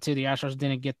 Same time, too, the Astros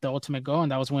didn't get the ultimate goal,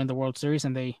 and that was winning the World Series,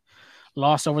 and they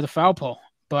lost over the foul pole.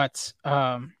 But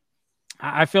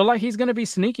I feel like he's going to be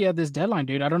sneaky at this deadline,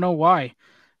 dude. I don't know why,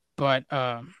 but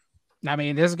I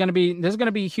mean, this is gonna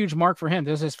be a huge mark for him.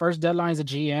 This is his first deadline as a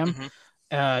GM.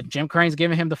 Hmm. Jim Crane's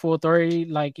giving him the full authority,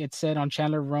 like it said on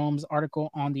Chandler Rome's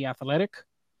article on the Athletic.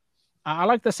 I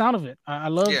like the sound of it. I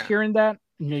love Yeah, hearing that.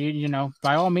 You know,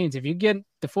 by all means, if you get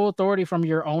the full authority from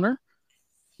your owner,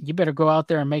 you better go out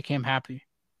there and make him happy.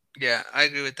 yeah, I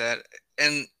agree with that.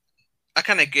 And I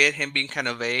kind of get him being kind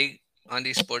of vague on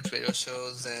these sports radio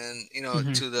shows, and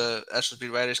Hmm. to the Astros beat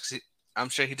writers, because I'm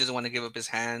sure he doesn't want to give up his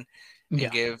hand and Yeah.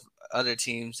 give other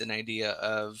teams an idea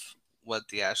of what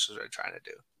the Astros are trying to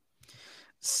do.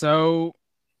 So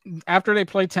after they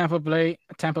play Tampa Bay,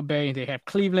 they have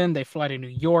Cleveland. They fly to New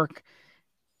York.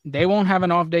 They won't have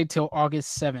an off day till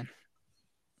August 7th. So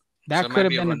That it could might have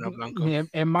be a been Ronel Blanco.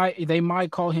 it might they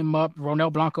might call him up.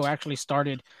 Ronel Blanco actually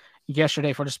started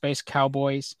yesterday for the Space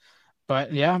Cowboys,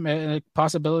 but yeah, a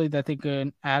possibility that they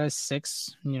could add a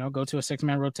six, go to a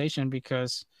 6-man rotation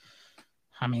because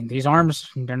I mean these arms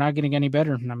they're not getting any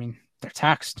better. I mean they're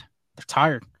taxed, they're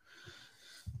tired.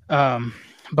 Um,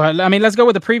 but I mean let's go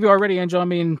with the preview already, Angel. I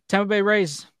mean Tampa Bay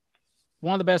Rays,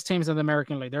 one of the best teams in the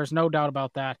American League. There's no doubt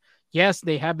about that. Yes,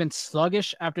 they have been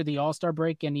sluggish after the All Star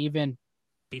break and even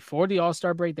before the All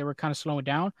Star break, they were kind of slowing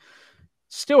down.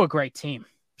 Still a great team.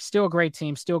 Still a great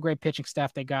team. Still a great pitching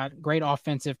staff. They got great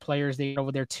offensive players they got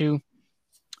over there too.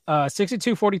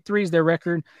 62-43 is their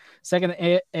record.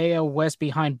 Second AL West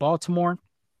behind Baltimore.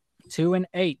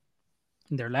 2-8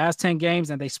 in their last 10 games,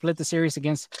 and they split the series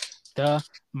against the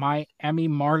Miami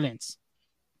Marlins.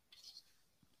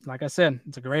 Like I said,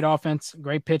 it's a great offense,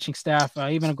 great pitching staff,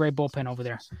 even a great bullpen over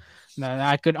there. Now,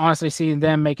 I could honestly see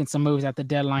them making some moves at the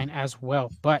deadline as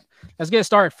well. But let's get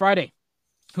started. Friday.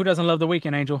 Who doesn't love the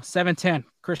weekend, Angel? 7-10.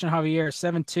 Christian Javier,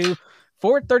 7-2,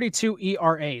 4.32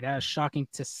 ERA. That is shocking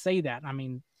to say that. I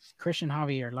mean, Christian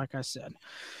Javier, like I said,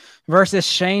 versus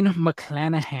Shane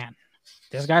McClanahan.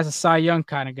 This guy's a Cy Young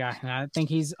kind of guy. And I think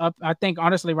he's up. I think,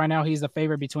 honestly, right now, he's the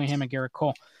favorite between him and Garrett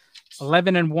Cole.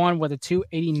 11-1 with a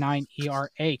 2.89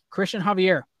 ERA. Christian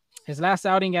Javier, his last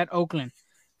outing at Oakland,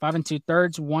 5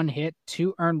 2/3, 1 hit,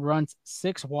 2 earned runs,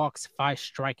 6 walks, 5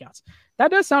 strikeouts.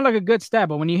 That does sound like a good stat,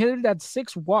 but when you hit that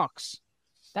 6 walks,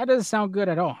 that doesn't sound good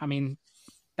at all. I mean,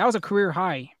 that was a career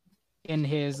high in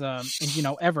his,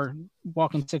 ever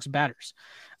walking 6 batters.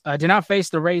 Did not face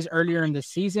the Rays earlier in the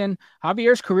season.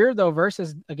 Javier's career, though,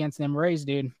 versus against them Rays,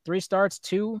 dude. 3 starts,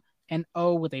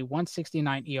 2-0 with a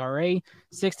 169 ERA,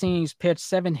 16 pitched,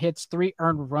 7 hits, 3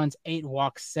 earned runs, 8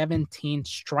 walks, 17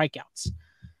 strikeouts.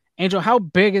 Angel, how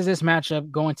big is this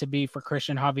matchup going to be for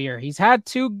Christian Javier? He's had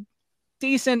 2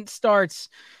 decent starts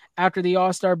after the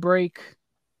All Star break.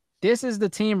 This is the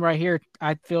team right here.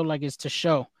 I feel like is to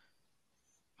show.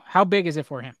 How big is it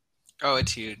for him? Oh,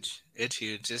 it's huge. It's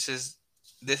huge. This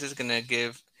is gonna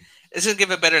give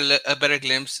a better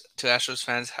glimpse to Astros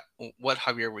fans what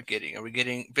Javier we're getting. Are we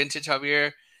getting vintage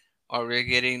Javier, or are we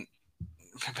getting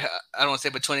I don't want to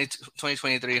say, but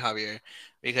 2023 Javier,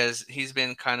 because he's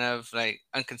been kind of like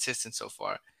inconsistent so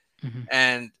far. Mm-hmm.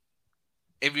 And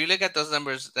if you look at those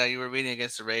numbers that you were reading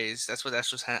against the Rays, that's what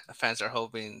Astros fans are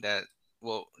hoping that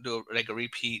we'll do like a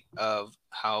repeat of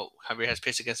how Javier has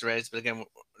pitched against the Rays. But again,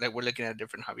 like we're looking at a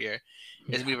different Javier. It's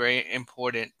Yeah. gonna be very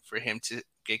important for him to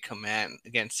get command.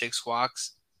 Again, 6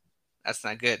 walks, that's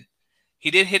not good. He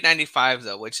did hit 95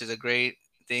 though, which is a great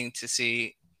thing to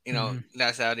see. Mm-hmm.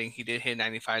 Last outing he did hit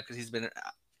 95 because he's been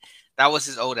that was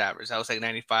his old average. That was like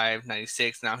 95,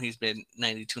 96. Now he's been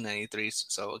 92, 93.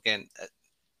 So again,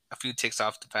 a few ticks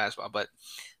off the fastball, but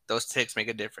those ticks make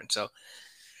a difference. So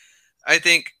I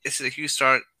think it's a huge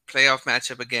start playoff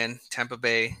matchup again. Tampa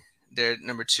Bay, they're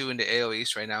number 2 in the AL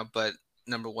East right now, but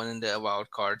number 1 in the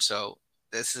wild card. So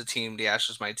this is a team the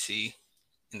Astros might see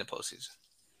in the postseason.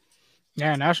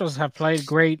 Yeah, Nationals have played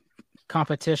great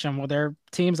competition. Well, their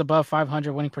teams above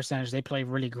 500 winning percentage, they play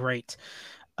really great.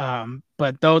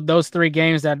 But those 3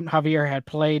 games that Javier had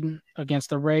played against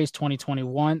the Rays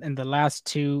 2021 and the last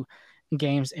 2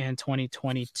 games in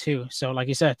 2022. So, like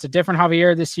you said, it's a different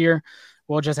Javier this year.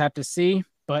 We'll just have to see,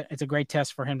 but it's a great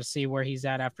test for him to see where he's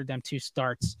at after them 2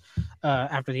 starts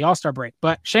after the All Star break.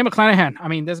 But Shane McClanahan, I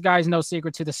mean, this guy's no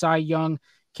secret to the Cy Young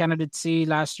candidacy.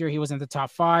 Last year, he was in the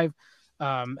top 5.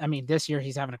 I mean, this year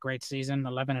he's having a great season,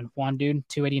 11-1, dude,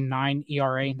 2.89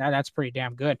 ERA. That's pretty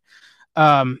damn good.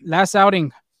 Last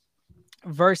outing,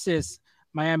 versus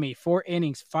Miami. 4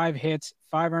 innings, 5 hits,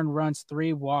 5 earned runs,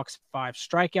 3 walks, 5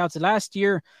 strikeouts. Last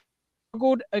year,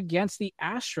 struggled against the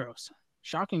Astros.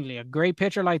 Shockingly, a great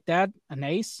pitcher like that, an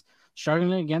ace,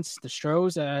 struggling against the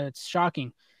Stros. It's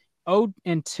shocking.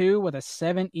 0-2 with a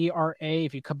 7 ERA.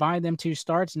 If you combine them two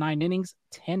starts, 9 innings,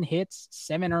 10 hits,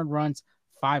 7 earned runs,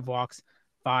 5 walks,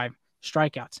 5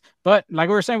 strikeouts. But like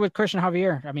we were saying with Christian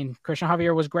Javier, I mean, Christian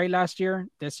Javier was great last year.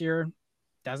 This year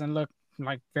doesn't look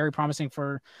like very promising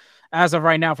for, as of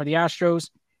right now, for the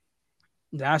Astros.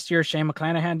 Last year, Shane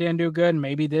McClanahan didn't do good.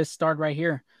 Maybe this start right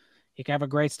here, he could have a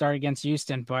great start against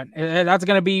Houston. But that's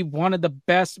going to be one of the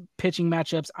best pitching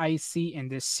matchups I see in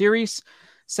this series.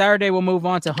 Saturday, we'll move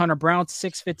on to Hunter Brown,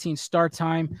 6:15 start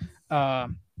time,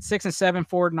 6-7,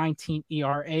 4.19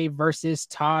 ERA versus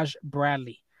Taj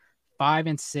Bradley,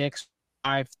 5-6,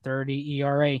 5.30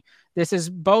 ERA. This is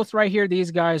both right here.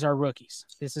 These guys are rookies.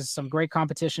 This is some great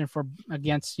competition for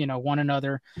against one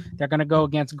another. They're going to go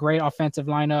against great offensive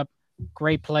lineup,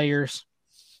 great players,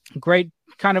 great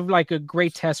kind of like a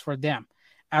great test for them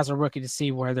as a rookie to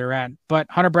see where they're at. But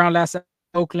Hunter Brown last at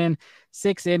Oakland,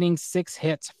 6 innings, 6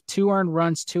 hits, 2 earned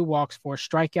runs, 2 walks, 4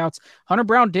 strikeouts. Hunter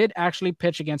Brown did actually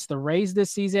pitch against the Rays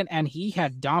this season, and he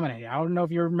had dominated. I don't know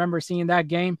if you remember seeing that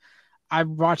game. I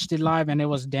watched it live, and it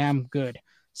was damn good.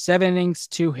 7 innings,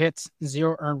 2 hits,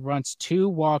 0 earned runs, 2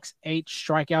 walks, 8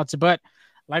 strikeouts. But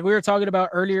like we were talking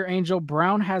about earlier, Angel,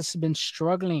 Brown has been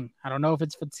struggling. I don't know if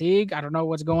it's fatigue. I don't know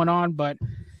what's going on, but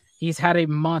he's had a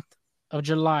month of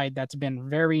July that's been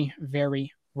very,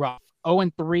 very rough.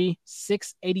 0-3,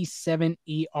 6.87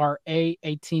 ERA,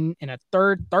 18 in a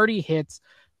third, 30 hits,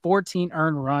 14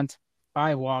 earned runs,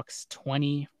 5 walks,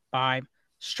 25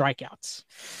 strikeouts.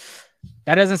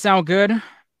 That doesn't sound good,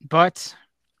 but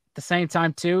at the same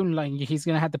time, too, like he's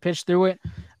going to have to pitch through it.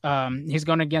 He's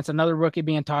going against another rookie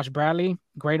being Tosh Bradley.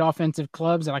 Great offensive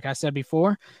clubs, like I said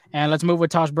before. And let's move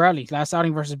with Tosh Bradley. Last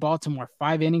outing versus Baltimore,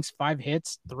 5 innings, 5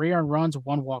 hits, 3 earned runs,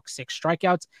 1 walk, 6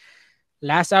 strikeouts.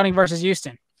 Last outing versus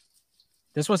Houston.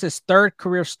 This was his third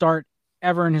career start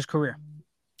ever in his career.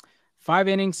 5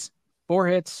 innings, 4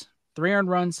 hits, 3 earned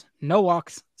runs, no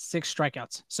walks, 6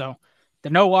 strikeouts. So the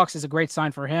no walks is a great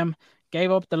sign for him.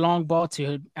 Gave up the long ball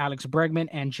to Alex Bregman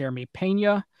and Jeremy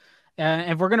Pena.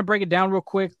 And we're going to break it down real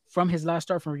quick from his last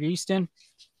start from Houston.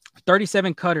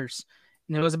 37 cutters.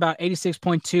 And it was about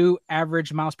 86.2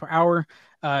 average miles per hour.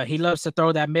 He loves to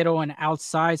throw that middle and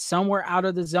outside, somewhere out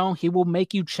of the zone. He will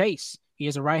make you chase. He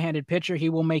is a right-handed pitcher. He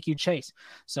will make you chase.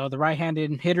 So the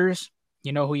right-handed hitters,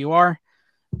 you know who you are.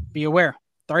 Be aware.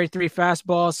 33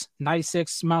 fastballs,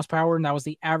 96 miles per hour, and that was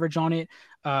the average on it.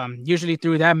 Usually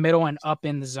through that middle and up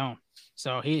in the zone.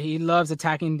 So he loves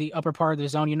attacking the upper part of the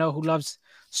zone. You know who loves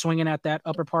swinging at that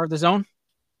upper part of the zone?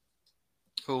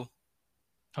 Who?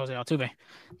 Jose Altuve.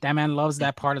 That man loves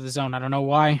that part of the zone. I don't know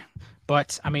why,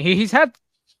 but I mean he's had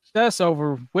success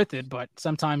over with it, but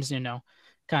sometimes kind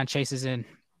of chases in,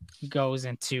 goes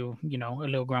into a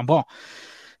little ground ball.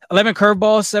 11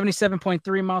 curveballs,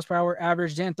 77.3 miles per hour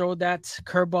average. Didn't throw that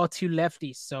curveball to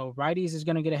lefties. So righties is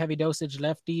going to get a heavy dosage.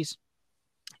 Lefties,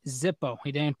 Zippo.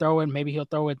 He didn't throw it. Maybe he'll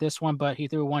throw it this one, but he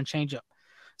threw one changeup.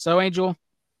 So, Angel,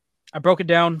 I broke it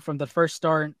down from the first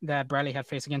start that Bradley had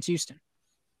faced against Houston.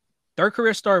 Third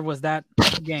career start was that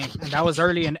game, and that was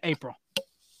early in April.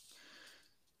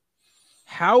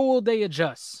 How will they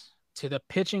adjust to the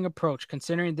pitching approach,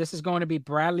 considering this is going to be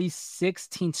Bradley's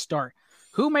 16th start?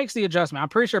 Who makes the adjustment? I'm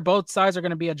pretty sure both sides are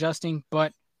going to be adjusting,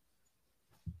 but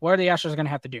what are the Astros going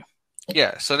to have to do?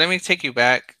 Yeah, so let me take you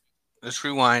back. Let's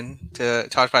rewind to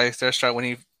Tosh Bradley's third start when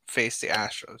he faced the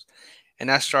Astros. In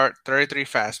that start, 33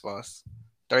 fastballs,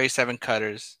 37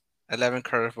 cutters, 11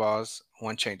 curveballs,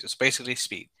 1 changeup. So basically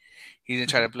speed. He's going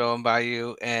to try to blow him by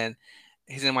you, and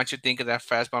he's going to want you to think of that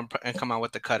fastball and come out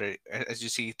with the cutter, as you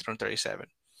see from 37.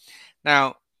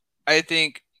 Now, I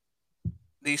think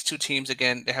these two teams,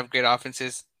 again, they have great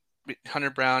offenses. Hunter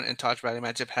Brown and Tosh Bradley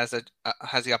matchup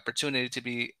has the opportunity to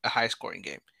be a high-scoring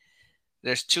game.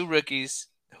 There's two rookies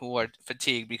who are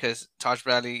fatigued because Tosh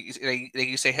Bradley, like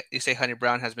you say Hunter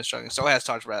Brown has been struggling. So has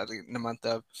Tosh Bradley in the month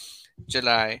of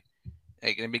July,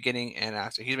 like in the beginning and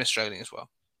after. He's been struggling as well.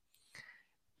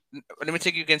 Let me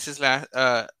take you against his last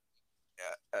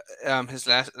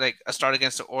like a start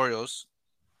against the Orioles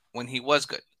when he was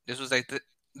good. This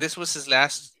was his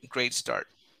last great start.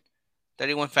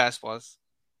 31 fastballs,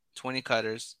 20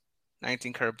 cutters,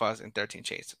 19 curveballs, and 13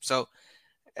 chaseups. So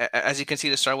as you can see,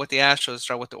 to start with the Astros,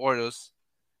 start with the Orioles,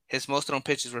 his most thrown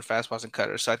pitches were fastballs and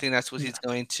cutters. So I think that's what he's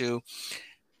going to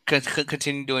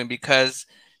continue doing, because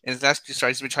in his last few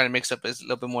starts, he's been trying to mix up a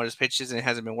little bit more of his pitches, and it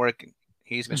hasn't been working.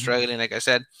 He's been struggling, like I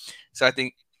said. So I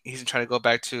think he's trying to go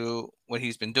back to what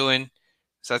he's been doing.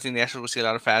 So I think the Astros will see a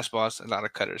lot of fastballs, a lot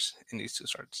of cutters in these two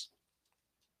starts.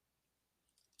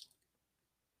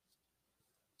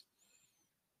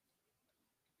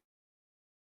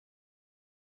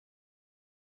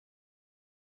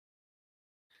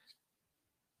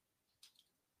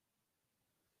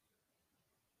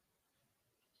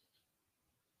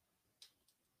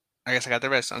 I guess I got the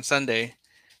rest. On Sunday,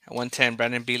 at 110,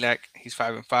 Brandon Belak, he's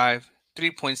 5-5.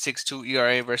 3.62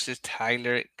 ERA versus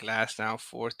Tyler Glasnow,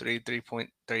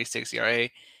 3.36 ERA.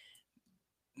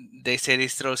 They say he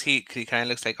throws heat because he kind of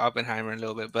looks like Oppenheimer a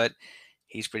little bit, but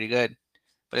he's pretty good.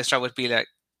 But let's start with Belak.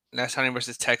 Last outing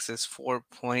versus Texas,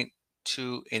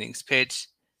 4.2 innings pitched,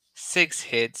 6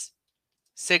 hits,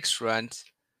 6 runs,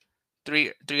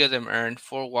 three of them earned,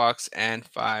 4 walks, and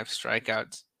 5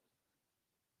 strikeouts.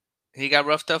 He got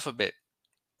roughed up a bit.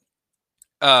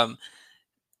 Um,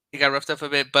 he got roughed up a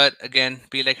bit, but again,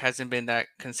 Belak hasn't been that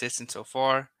consistent so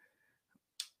far.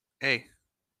 Hey,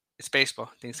 it's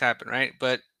baseball; things happen, right?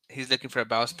 But he's looking for a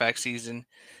bounce back season.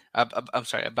 I'm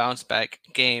sorry, a bounce back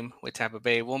game with Tampa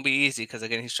Bay. It won't be easy because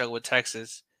again, he struggled with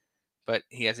Texas, but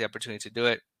he has the opportunity to do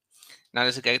it. Now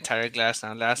let's look at Tyler Glass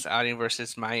now. Last outing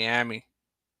versus Miami.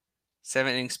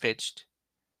 7 innings pitched,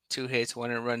 2 hits,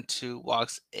 1 run, 2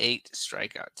 walks, 8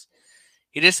 strikeouts.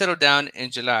 He did settle down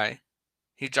in July.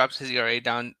 He dropped his ERA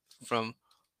down from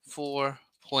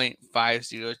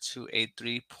 4.50 to a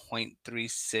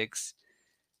 3.36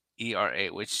 ERA,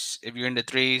 which if you're in the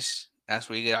threes, that's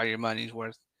where you get all your money's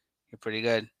worth. You're pretty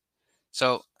good.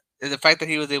 So the fact that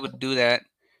he was able to do that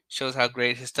shows how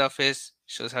great his stuff is,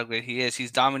 shows how great he is.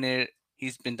 He's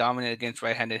been dominant against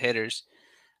right-handed hitters.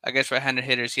 Against right-handed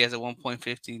hitters, he has a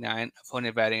 1.59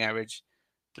 opponent batting average,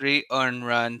 3 earned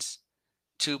runs,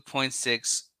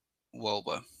 2.6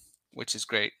 WOBA, which is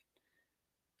great.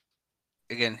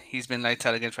 Again, he's been lights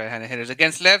out against right-handed hitters.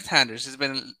 Against left-handers, it's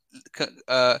been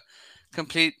a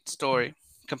complete story,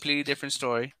 completely different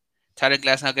story. Tyler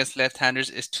Glass now against left-handers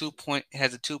is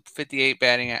has a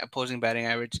 258 opposing batting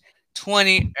average,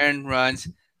 20 earned runs,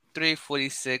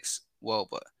 346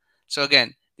 WOBA. So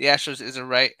again, the Astros is a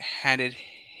right-handed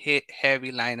hit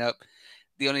heavy lineup.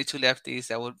 The only two lefties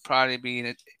that would probably be in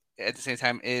it at the same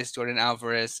time is Jordan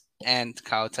Alvarez and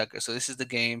Kyle Tucker. So this is the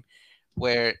game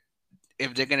where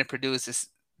if they're gonna produce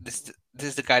this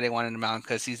is the guy they want in the mound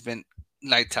because he's been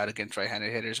lights out against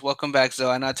right-handed hitters. Welcome back, Zoe.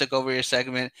 I know I took over your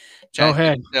segment. Go Trying to keep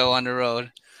ahead. the show on the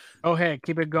road. Go ahead.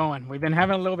 Keep it going. We've been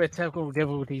having a little bit of technical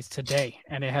difficulties today,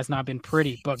 and it has not been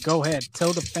pretty. But go ahead.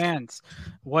 Tell the fans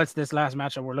what's this last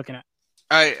matchup we're looking at.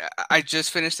 I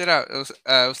just finished it out. It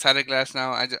was Tyler Glass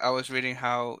now. I was reading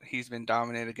how he's been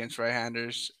dominant against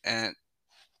right-handers and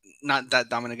not that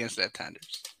dominant against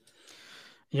left-handers.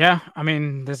 Yeah, I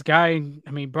mean, this guy,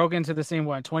 broke into the scene,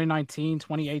 what, 2019,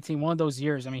 2018, one of those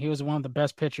years. I mean, he was one of the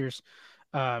best pitchers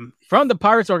from the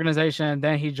Pirates organization. And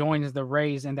then he joins the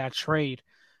Rays in that trade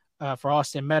for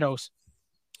Austin Meadows.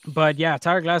 But yeah,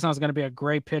 Tyler Glasnow is going to be a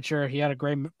great pitcher. He had a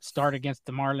great start against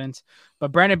the Marlins.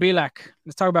 But Brandon Belak,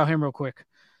 let's talk about him real quick.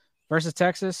 Versus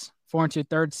Texas, 4 and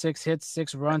 2/3, 6 hits,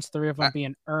 6 runs, 3 of them I,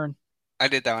 being earned. I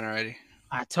did that one already.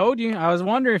 I told you. I was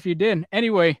wondering if you did.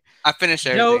 Anyway, I finished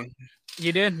Joe, everything.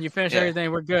 you did? You finished Yeah. everything?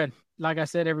 We're good. Like I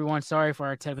said, everyone, sorry for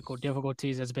our technical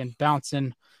difficulties. It's been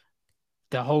bouncing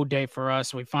the whole day for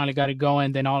us. We finally got it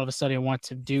going. Then all of a sudden, I want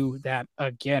to do that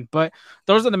again. But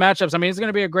those are the matchups. I mean, it's going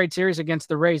to be a great series against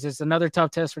the Rays. It's another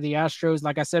tough test for the Astros.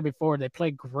 Like I said before, they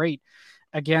play great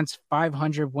against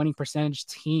 500 winning percentage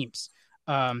teams.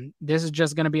 This is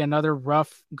just going to be another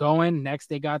rough going. Next,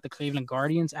 they got the Cleveland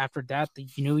Guardians. After that, the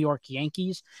New York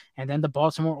Yankees, and then the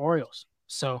Baltimore Orioles.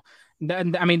 So,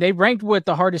 I mean, they ranked with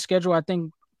the hardest schedule, I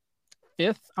think,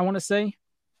 fifth, I want to say.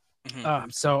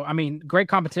 So, I mean, great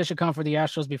competition come for the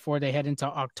Astros before they head into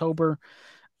October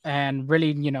and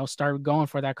really, start going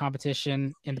for that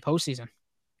competition in the postseason.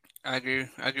 I agree.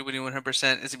 I agree with you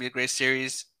 100%. It's gonna be a great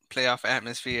series, playoff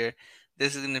atmosphere.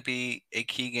 This is gonna be a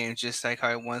key game, just like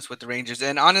how it was with the Rangers.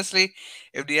 And honestly,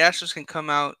 if the Astros can come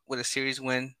out with a series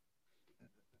win,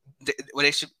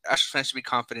 they should Astros fans should be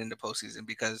confident in the postseason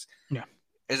because Yeah.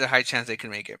 there's a high chance they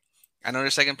can make it. I know they're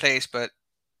second place, but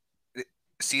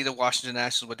see the Washington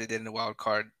Nationals what they did in the wild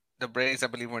card. The Braves, I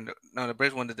believe, the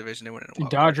Braves won the division. They were in the The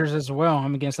wild card. Dodgers as well.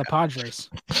 I'm against the Padres.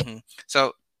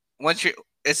 So once you,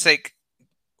 it's like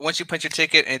once you punch your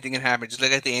ticket, anything can happen. Just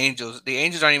look at the Angels. The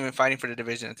Angels aren't even fighting for the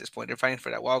division at this point. They're fighting for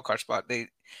that wild card spot. They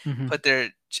Mm-hmm. put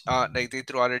they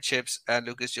threw all their chips at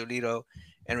Lucas Giolito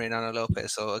and Reynaldo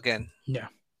Lopez. So again, Yeah.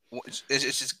 it's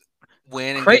just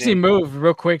win and get Crazy in. move,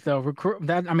 real quick though.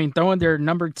 That I mean, throwing their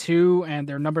number 2 and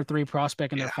their number 3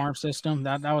 prospect in their Yeah, farm system.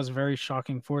 That was very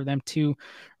shocking for them too.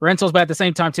 Rentals, but at the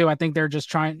same time too, I think they're just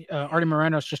trying. Artie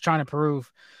Moreno's just trying to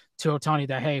prove to Otani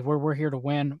that hey, we're here to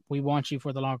win. We want you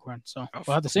for the long run. So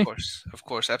we'll have to see. of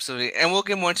course, absolutely. And we'll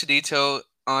get more into detail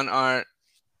on our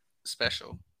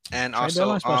special and Trade also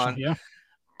deadline special, yeah.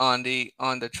 on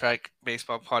the track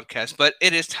baseball podcast. But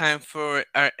it is time for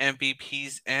our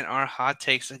MVPs and our hot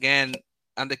takes again.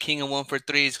 I'm the king of 1 for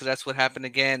 3s because that's what happened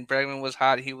again. Bregman was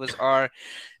hot. He was our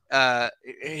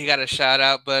he got a shout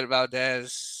out, but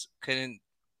Valdez couldn't.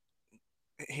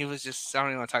 He was just, I don't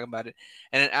even want to talk about it.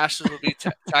 And then Astros will be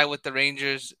tied with the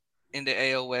Rangers in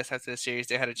the AL West after the series.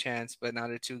 They had a chance, but now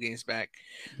they're 2 games back.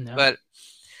 No. But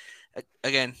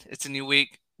again, it's a new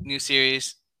week, new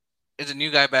series. It's a new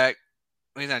guy back.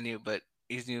 Well, he's not new, but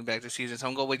he's new back this season. So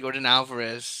I'm going with Jordan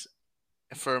Alvarez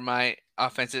for my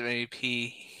offensive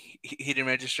MVP. He didn't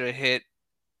register a hit.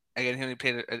 Again, he only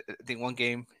played, I think, 1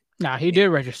 game. Nah, he did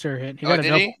register a hit. He Oh, got a did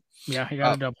double. he? Yeah, he got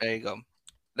Oh, a double. there you go.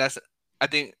 That's. I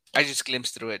think I just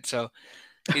glimpsed through it. So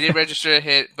he did register a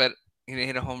hit, but he didn't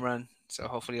hit a home run. So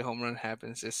hopefully a home run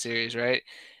happens this series, right?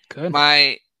 Good.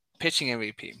 My pitching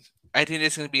MVP. I think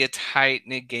it's going to be a tight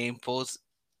knit game. Both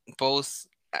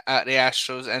the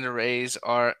Astros and the Rays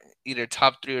are either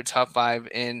top 3 or top 5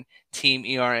 in team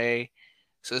ERA.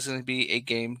 So it's going to be a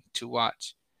game to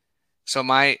watch. So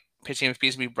my pitching MVP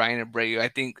is going to be Brian Abreu. I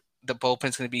think the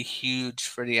bullpen's going to be huge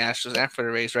for the Astros and for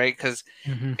the Rays, right? Because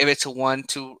Hmm. if it's a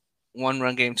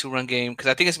 1-run game, 2-run game, because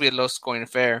I think it's going to be a low scoring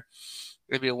affair.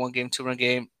 It'll be a 1 game, 2-run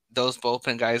game. Those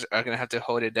bullpen guys are going to have to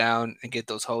hold it down and get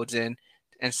those holds in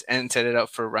and set it up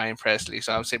for Ryan Presley.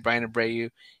 So I would say Brian Abreu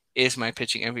is my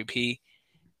pitching MVP.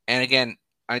 And again,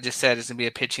 I just said it's going to be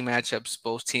a pitching matchups.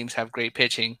 Both teams have great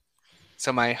pitching.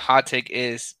 So my hot take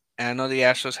is, and I know the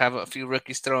Astros have a few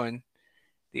rookies throwing,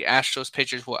 the Astros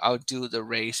pitchers will outdo the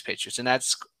Rays pitchers,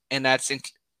 that's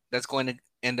going to,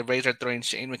 and the Rays are throwing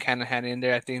Shane McClanahan in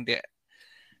there. I think the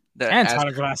And Ast-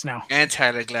 Tyler Glass now. and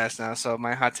Tyler Glass now. So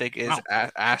my hot take is Wow.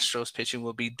 Astros pitching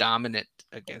will be dominant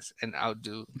against and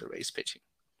outdo the Rays pitching.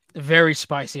 Very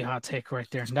spicy hot take right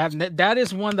there. That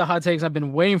is one of the hot takes I've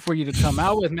been waiting for you to come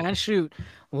out with, man. Shoot.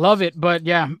 Love it. But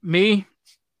yeah, me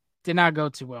did not go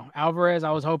too well. Alvarez,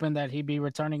 I was hoping that he'd be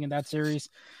returning in that series.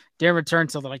 Didn't return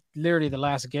till like literally the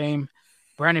last game.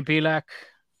 Brandon Bilek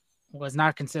was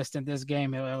not consistent this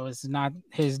game. It was not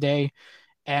his day.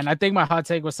 And I think my hot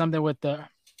take was something with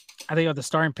I think the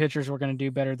starting pitchers were going to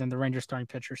do better than the Rangers starting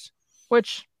pitchers,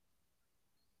 which,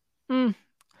 mm,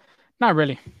 not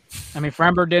really. I mean,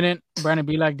 Framber didn't, Brandon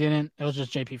Bilek didn't. It was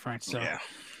just JP France. So Yeah.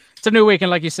 it's a new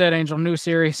weekend, like you said, Angel. New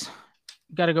series.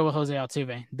 Got to go with Jose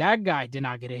Altuve. That guy did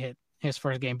not get a hit his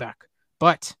first game back,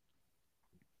 but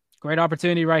great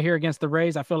opportunity right here against the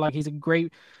Rays. I feel like he's a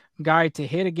great guy to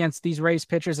hit against these Rays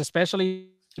pitchers, especially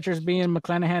pitchers being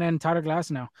McClanahan and Tyler Glass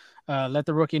now. Let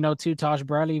the rookie know too, Taj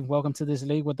Bradley. Welcome to this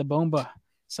league with the Bomba,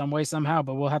 some way, somehow,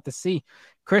 but we'll have to see.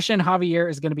 Christian Javier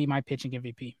is going to be my pitching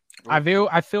MVP.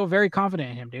 I feel very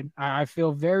confident in him, dude. I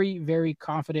feel very, very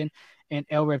confident in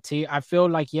El Repti. I feel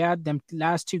like, yeah, them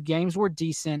last 2 games were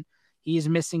decent. He's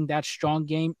missing that strong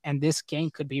game, and this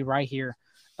game could be right here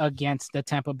against the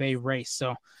Tampa Bay Rays.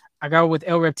 So I go with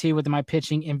El Repti with my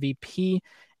pitching MVP.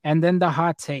 And then the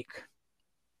hot take.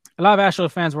 A lot of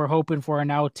Astros fans were hoping for an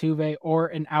Altuve or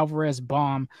an Alvarez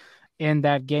bomb in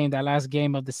that game, that last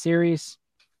game of the series.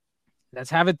 Let's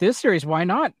have it this series. Why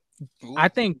not? Ooh, I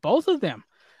think both of them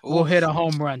will ooh, hit a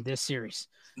home run this series.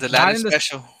 the Not Latin in the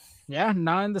special. Yeah,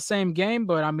 not in the same game,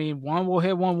 but I mean, one will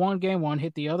hit one game, one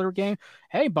hit the other game.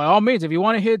 Hey, by all means, if you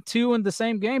want to hit 2 in the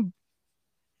same game,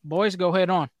 boys, go ahead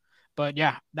on. But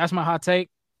yeah, that's my hot take.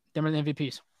 Them are the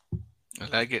MVPs. I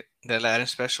like it. The Latin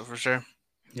special for sure.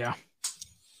 Yeah.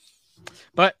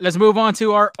 But let's move on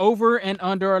to our over and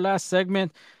under our last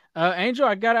segment. Angel,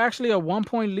 I got actually a 1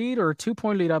 point lead or a 2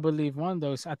 point lead, I believe. One of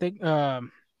those. I think I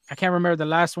can't remember the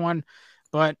last one,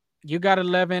 but you got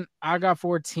 11. I got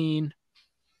 14.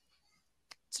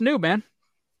 It's new, man.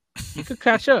 You could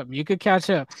catch up. You could catch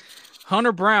up.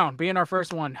 Hunter Brown being our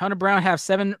first one. Hunter Brown have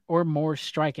 7 or more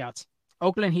strikeouts.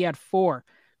 Oakland, he had 4.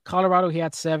 Colorado, he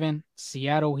had 7.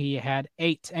 Seattle, he had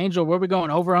 8. Angel, where we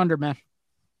going? Over under, man.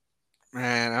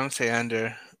 Man, I'm gonna say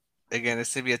under. Again,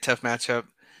 it's gonna be a tough matchup.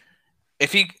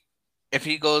 If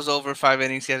he goes over 5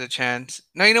 innings, he has a chance.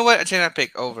 No, you know what? I change that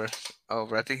pick over.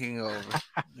 Over. I think he can go over.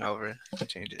 Over. I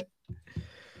change it.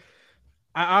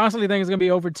 I honestly think it's gonna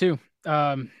be over too.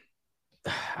 Let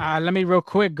me real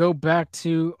quick go back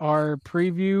to our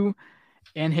preview.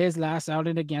 In his last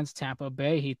outing against Tampa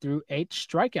Bay, he threw 8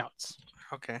 strikeouts.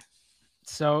 Okay.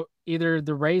 So either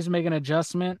the Rays make an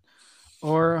adjustment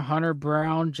or Hunter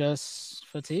Brown just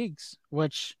fatigues,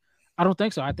 which I don't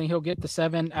think so. I think he'll get the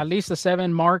seven, at least the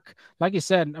seven mark. Like you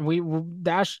said,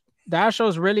 the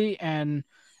Astros really, and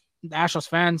the Astros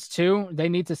fans too, they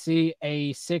need to see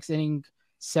a 6 inning,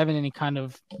 7 inning kind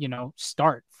of,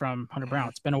 start from Hunter Brown. Mhm.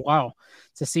 It's been a while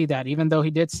to see that, even though he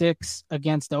did six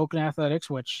against the Oakland Athletics,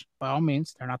 which by all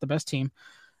means, they're not the best team.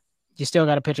 You still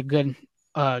got to pitch a good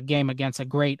game against a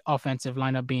great offensive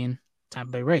lineup being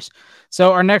Tampa Bay Rays.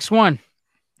 So our next one,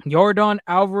 Yordan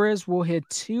Alvarez will hit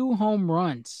 2 home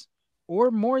runs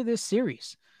or more this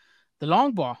series. The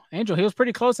long ball, Angel, he was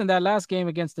pretty close in that last game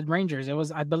against the Rangers. It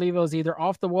was, I believe, it was either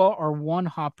off the wall or one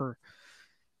hopper.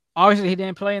 Obviously, he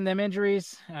didn't play in them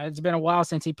injuries. It's been a while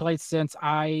since he played. Since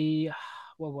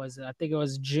what was it? I think it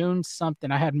was June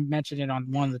something. I had mentioned it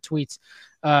on one of the tweets.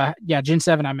 Yeah, June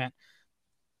 7. I meant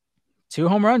 2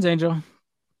 home runs, Angel.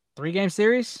 3 game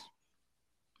series.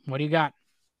 What do you got?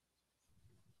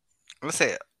 Let's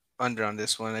say under on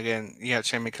this one. Again, you have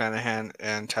Shane McClanahan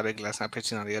and Tyler Glass not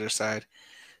pitching on the other side.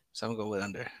 So I'm going to go with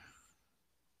under.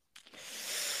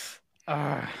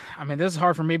 Uh, I mean, this is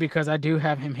hard for me because I do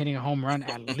have him hitting a home run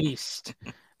at least.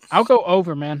 I'll go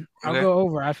over, man. I'll Okay. go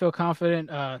over. I feel confident.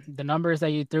 The numbers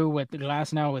that you threw with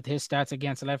Glass now with his stats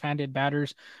against left-handed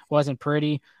batters wasn't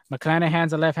pretty.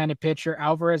 McClanahan's a left-handed pitcher.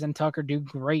 Alvarez and Tucker do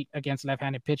great against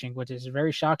left-handed pitching, which is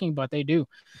very shocking, but they do.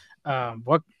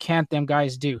 What can't them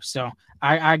guys do? So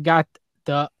I got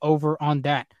the over on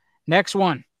that. Next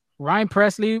one. Ryan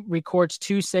Presley records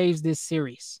 2 saves this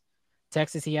series.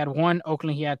 Texas, he had one.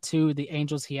 Oakland, he had two. The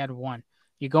Angels, he had one.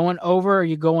 You going over or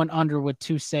you going under with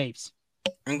 2 saves?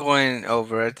 I'm going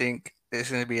over. I think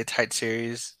it's going to be a tight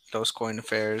series, low scoring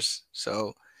affairs.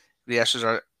 So the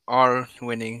Astros are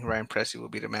winning. Ryan Presley will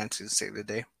be the man to save the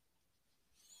day.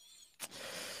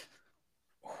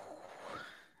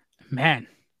 Man,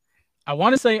 I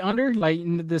want to say under, like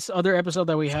in this other episode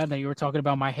that we had that you were talking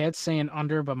about my head saying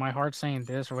under, but my heart saying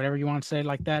this or whatever you want to say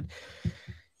like that.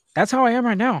 That's how I am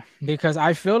right now because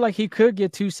I feel like he could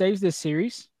get 2 saves this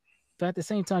series, but at the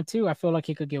same time too, I feel like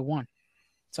he could get one.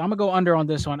 So I'm gonna go under on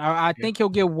this one. I Yeah. think he'll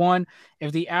get one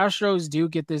if the Astros do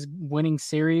get this winning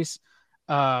series.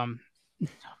 Um,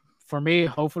 for me,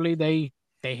 hopefully they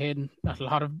hit a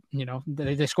lot of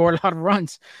they score a lot of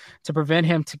runs to prevent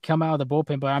him to come out of the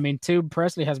bullpen. But I mean, too,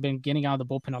 Presley has been getting out of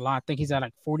the bullpen a lot. I think he's at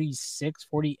like 46,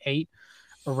 48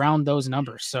 around those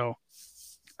numbers. So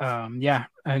yeah,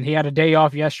 and he had a day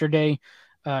off yesterday.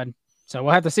 Uh, so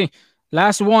we'll have to see.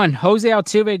 Last one, Jose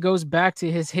Altuve goes back to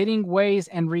his hitting ways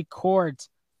and records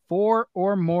 4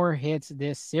 or more hits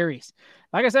this series.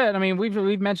 Like I said, I mean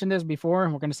we've mentioned this before.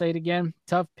 We're going to say it again.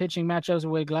 Tough pitching matchups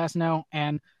with Glasnow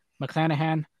and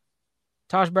McClanahan.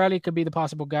 Tosh Bradley could be the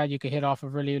possible guy you could hit off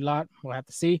of really a lot. We'll have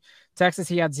to see. Texas,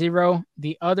 he had 0.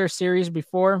 The other series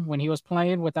before, when he was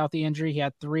playing without the injury, he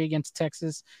had 3 against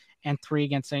Texas and 3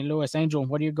 against St. Louis. Angel,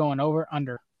 what are you going over,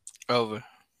 under? Over.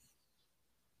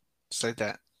 Just like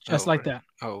that. Just like Over.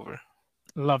 that. Over.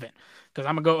 Love it. Because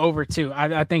I'm going to go over too.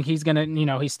 I think he's going to,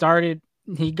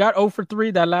 he got 0 for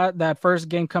 3 that first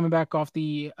game coming back off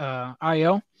the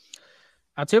IL.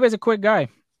 Altuve's a quick guy.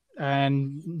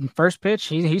 And first pitch,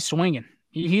 he's swinging.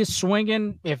 He's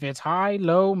swinging. If it's high,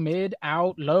 low, mid,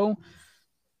 out, low,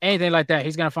 anything like that,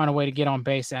 he's going to find a way to get on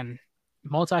base. And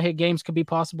multi-hit games could be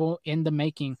possible in the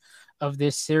making of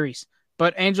this series.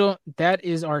 But Angel, that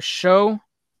is our show.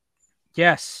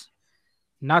 Yes,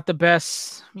 not the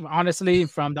best, honestly,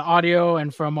 from the audio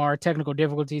and from our technical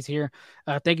difficulties here.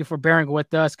 Thank you for bearing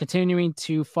with us. Continuing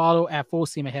to follow at Full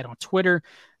Steam Ahead on Twitter,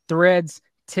 Threads,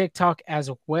 TikTok as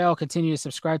well. Continue to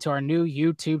subscribe to our new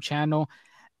YouTube channel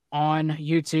on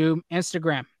YouTube,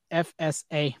 Instagram,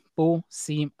 FSA Full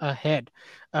Steam Ahead.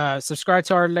 Subscribe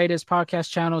to our latest podcast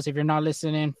channels. If you're not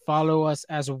listening, follow us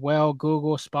as well.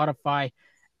 Google, Spotify,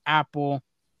 Apple.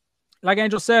 Like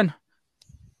Angel said,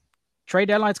 trade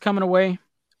deadline's coming away.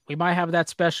 We might have that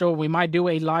special. We might do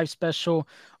a live special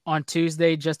on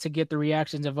Tuesday just to get the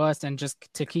reactions of us and just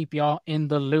to keep y'all in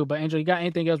the loop. But Angel, you got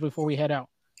anything else before we head out?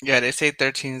 Yeah, they say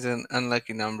 13 is an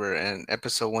unlucky number, and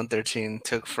episode 113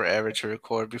 took forever to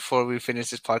record. Before we finished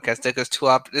this podcast, took us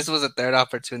this was a third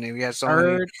opportunity. We had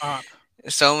Third up.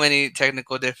 so many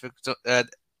technical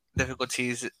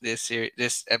difficulties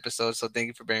this episode. So thank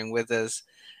you for bearing with us.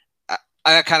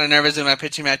 I got kind of nervous in my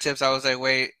pitching matchups. I was like,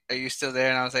 "Wait, are you still there?"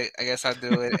 And I was like, "I guess I'll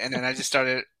do it." And then I just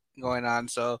started going on.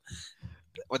 So,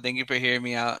 well, thank you for hearing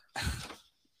me out.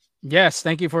 Yes,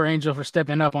 thank you for Angel for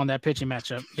stepping up on that pitching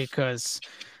matchup because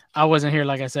I wasn't here,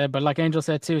 like I said. But like Angel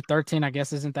said too, 13, I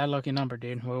guess, isn't that lucky number,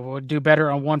 dude. We'll do better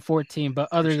on 114. But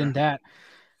For other than sure. that,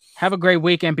 have a great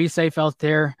weekend. Be safe out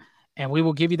there. And we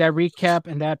will give you that recap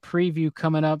and that preview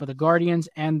coming up of the Guardians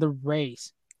and the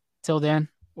Rays. Till then,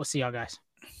 we'll see y'all guys.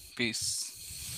 Peace.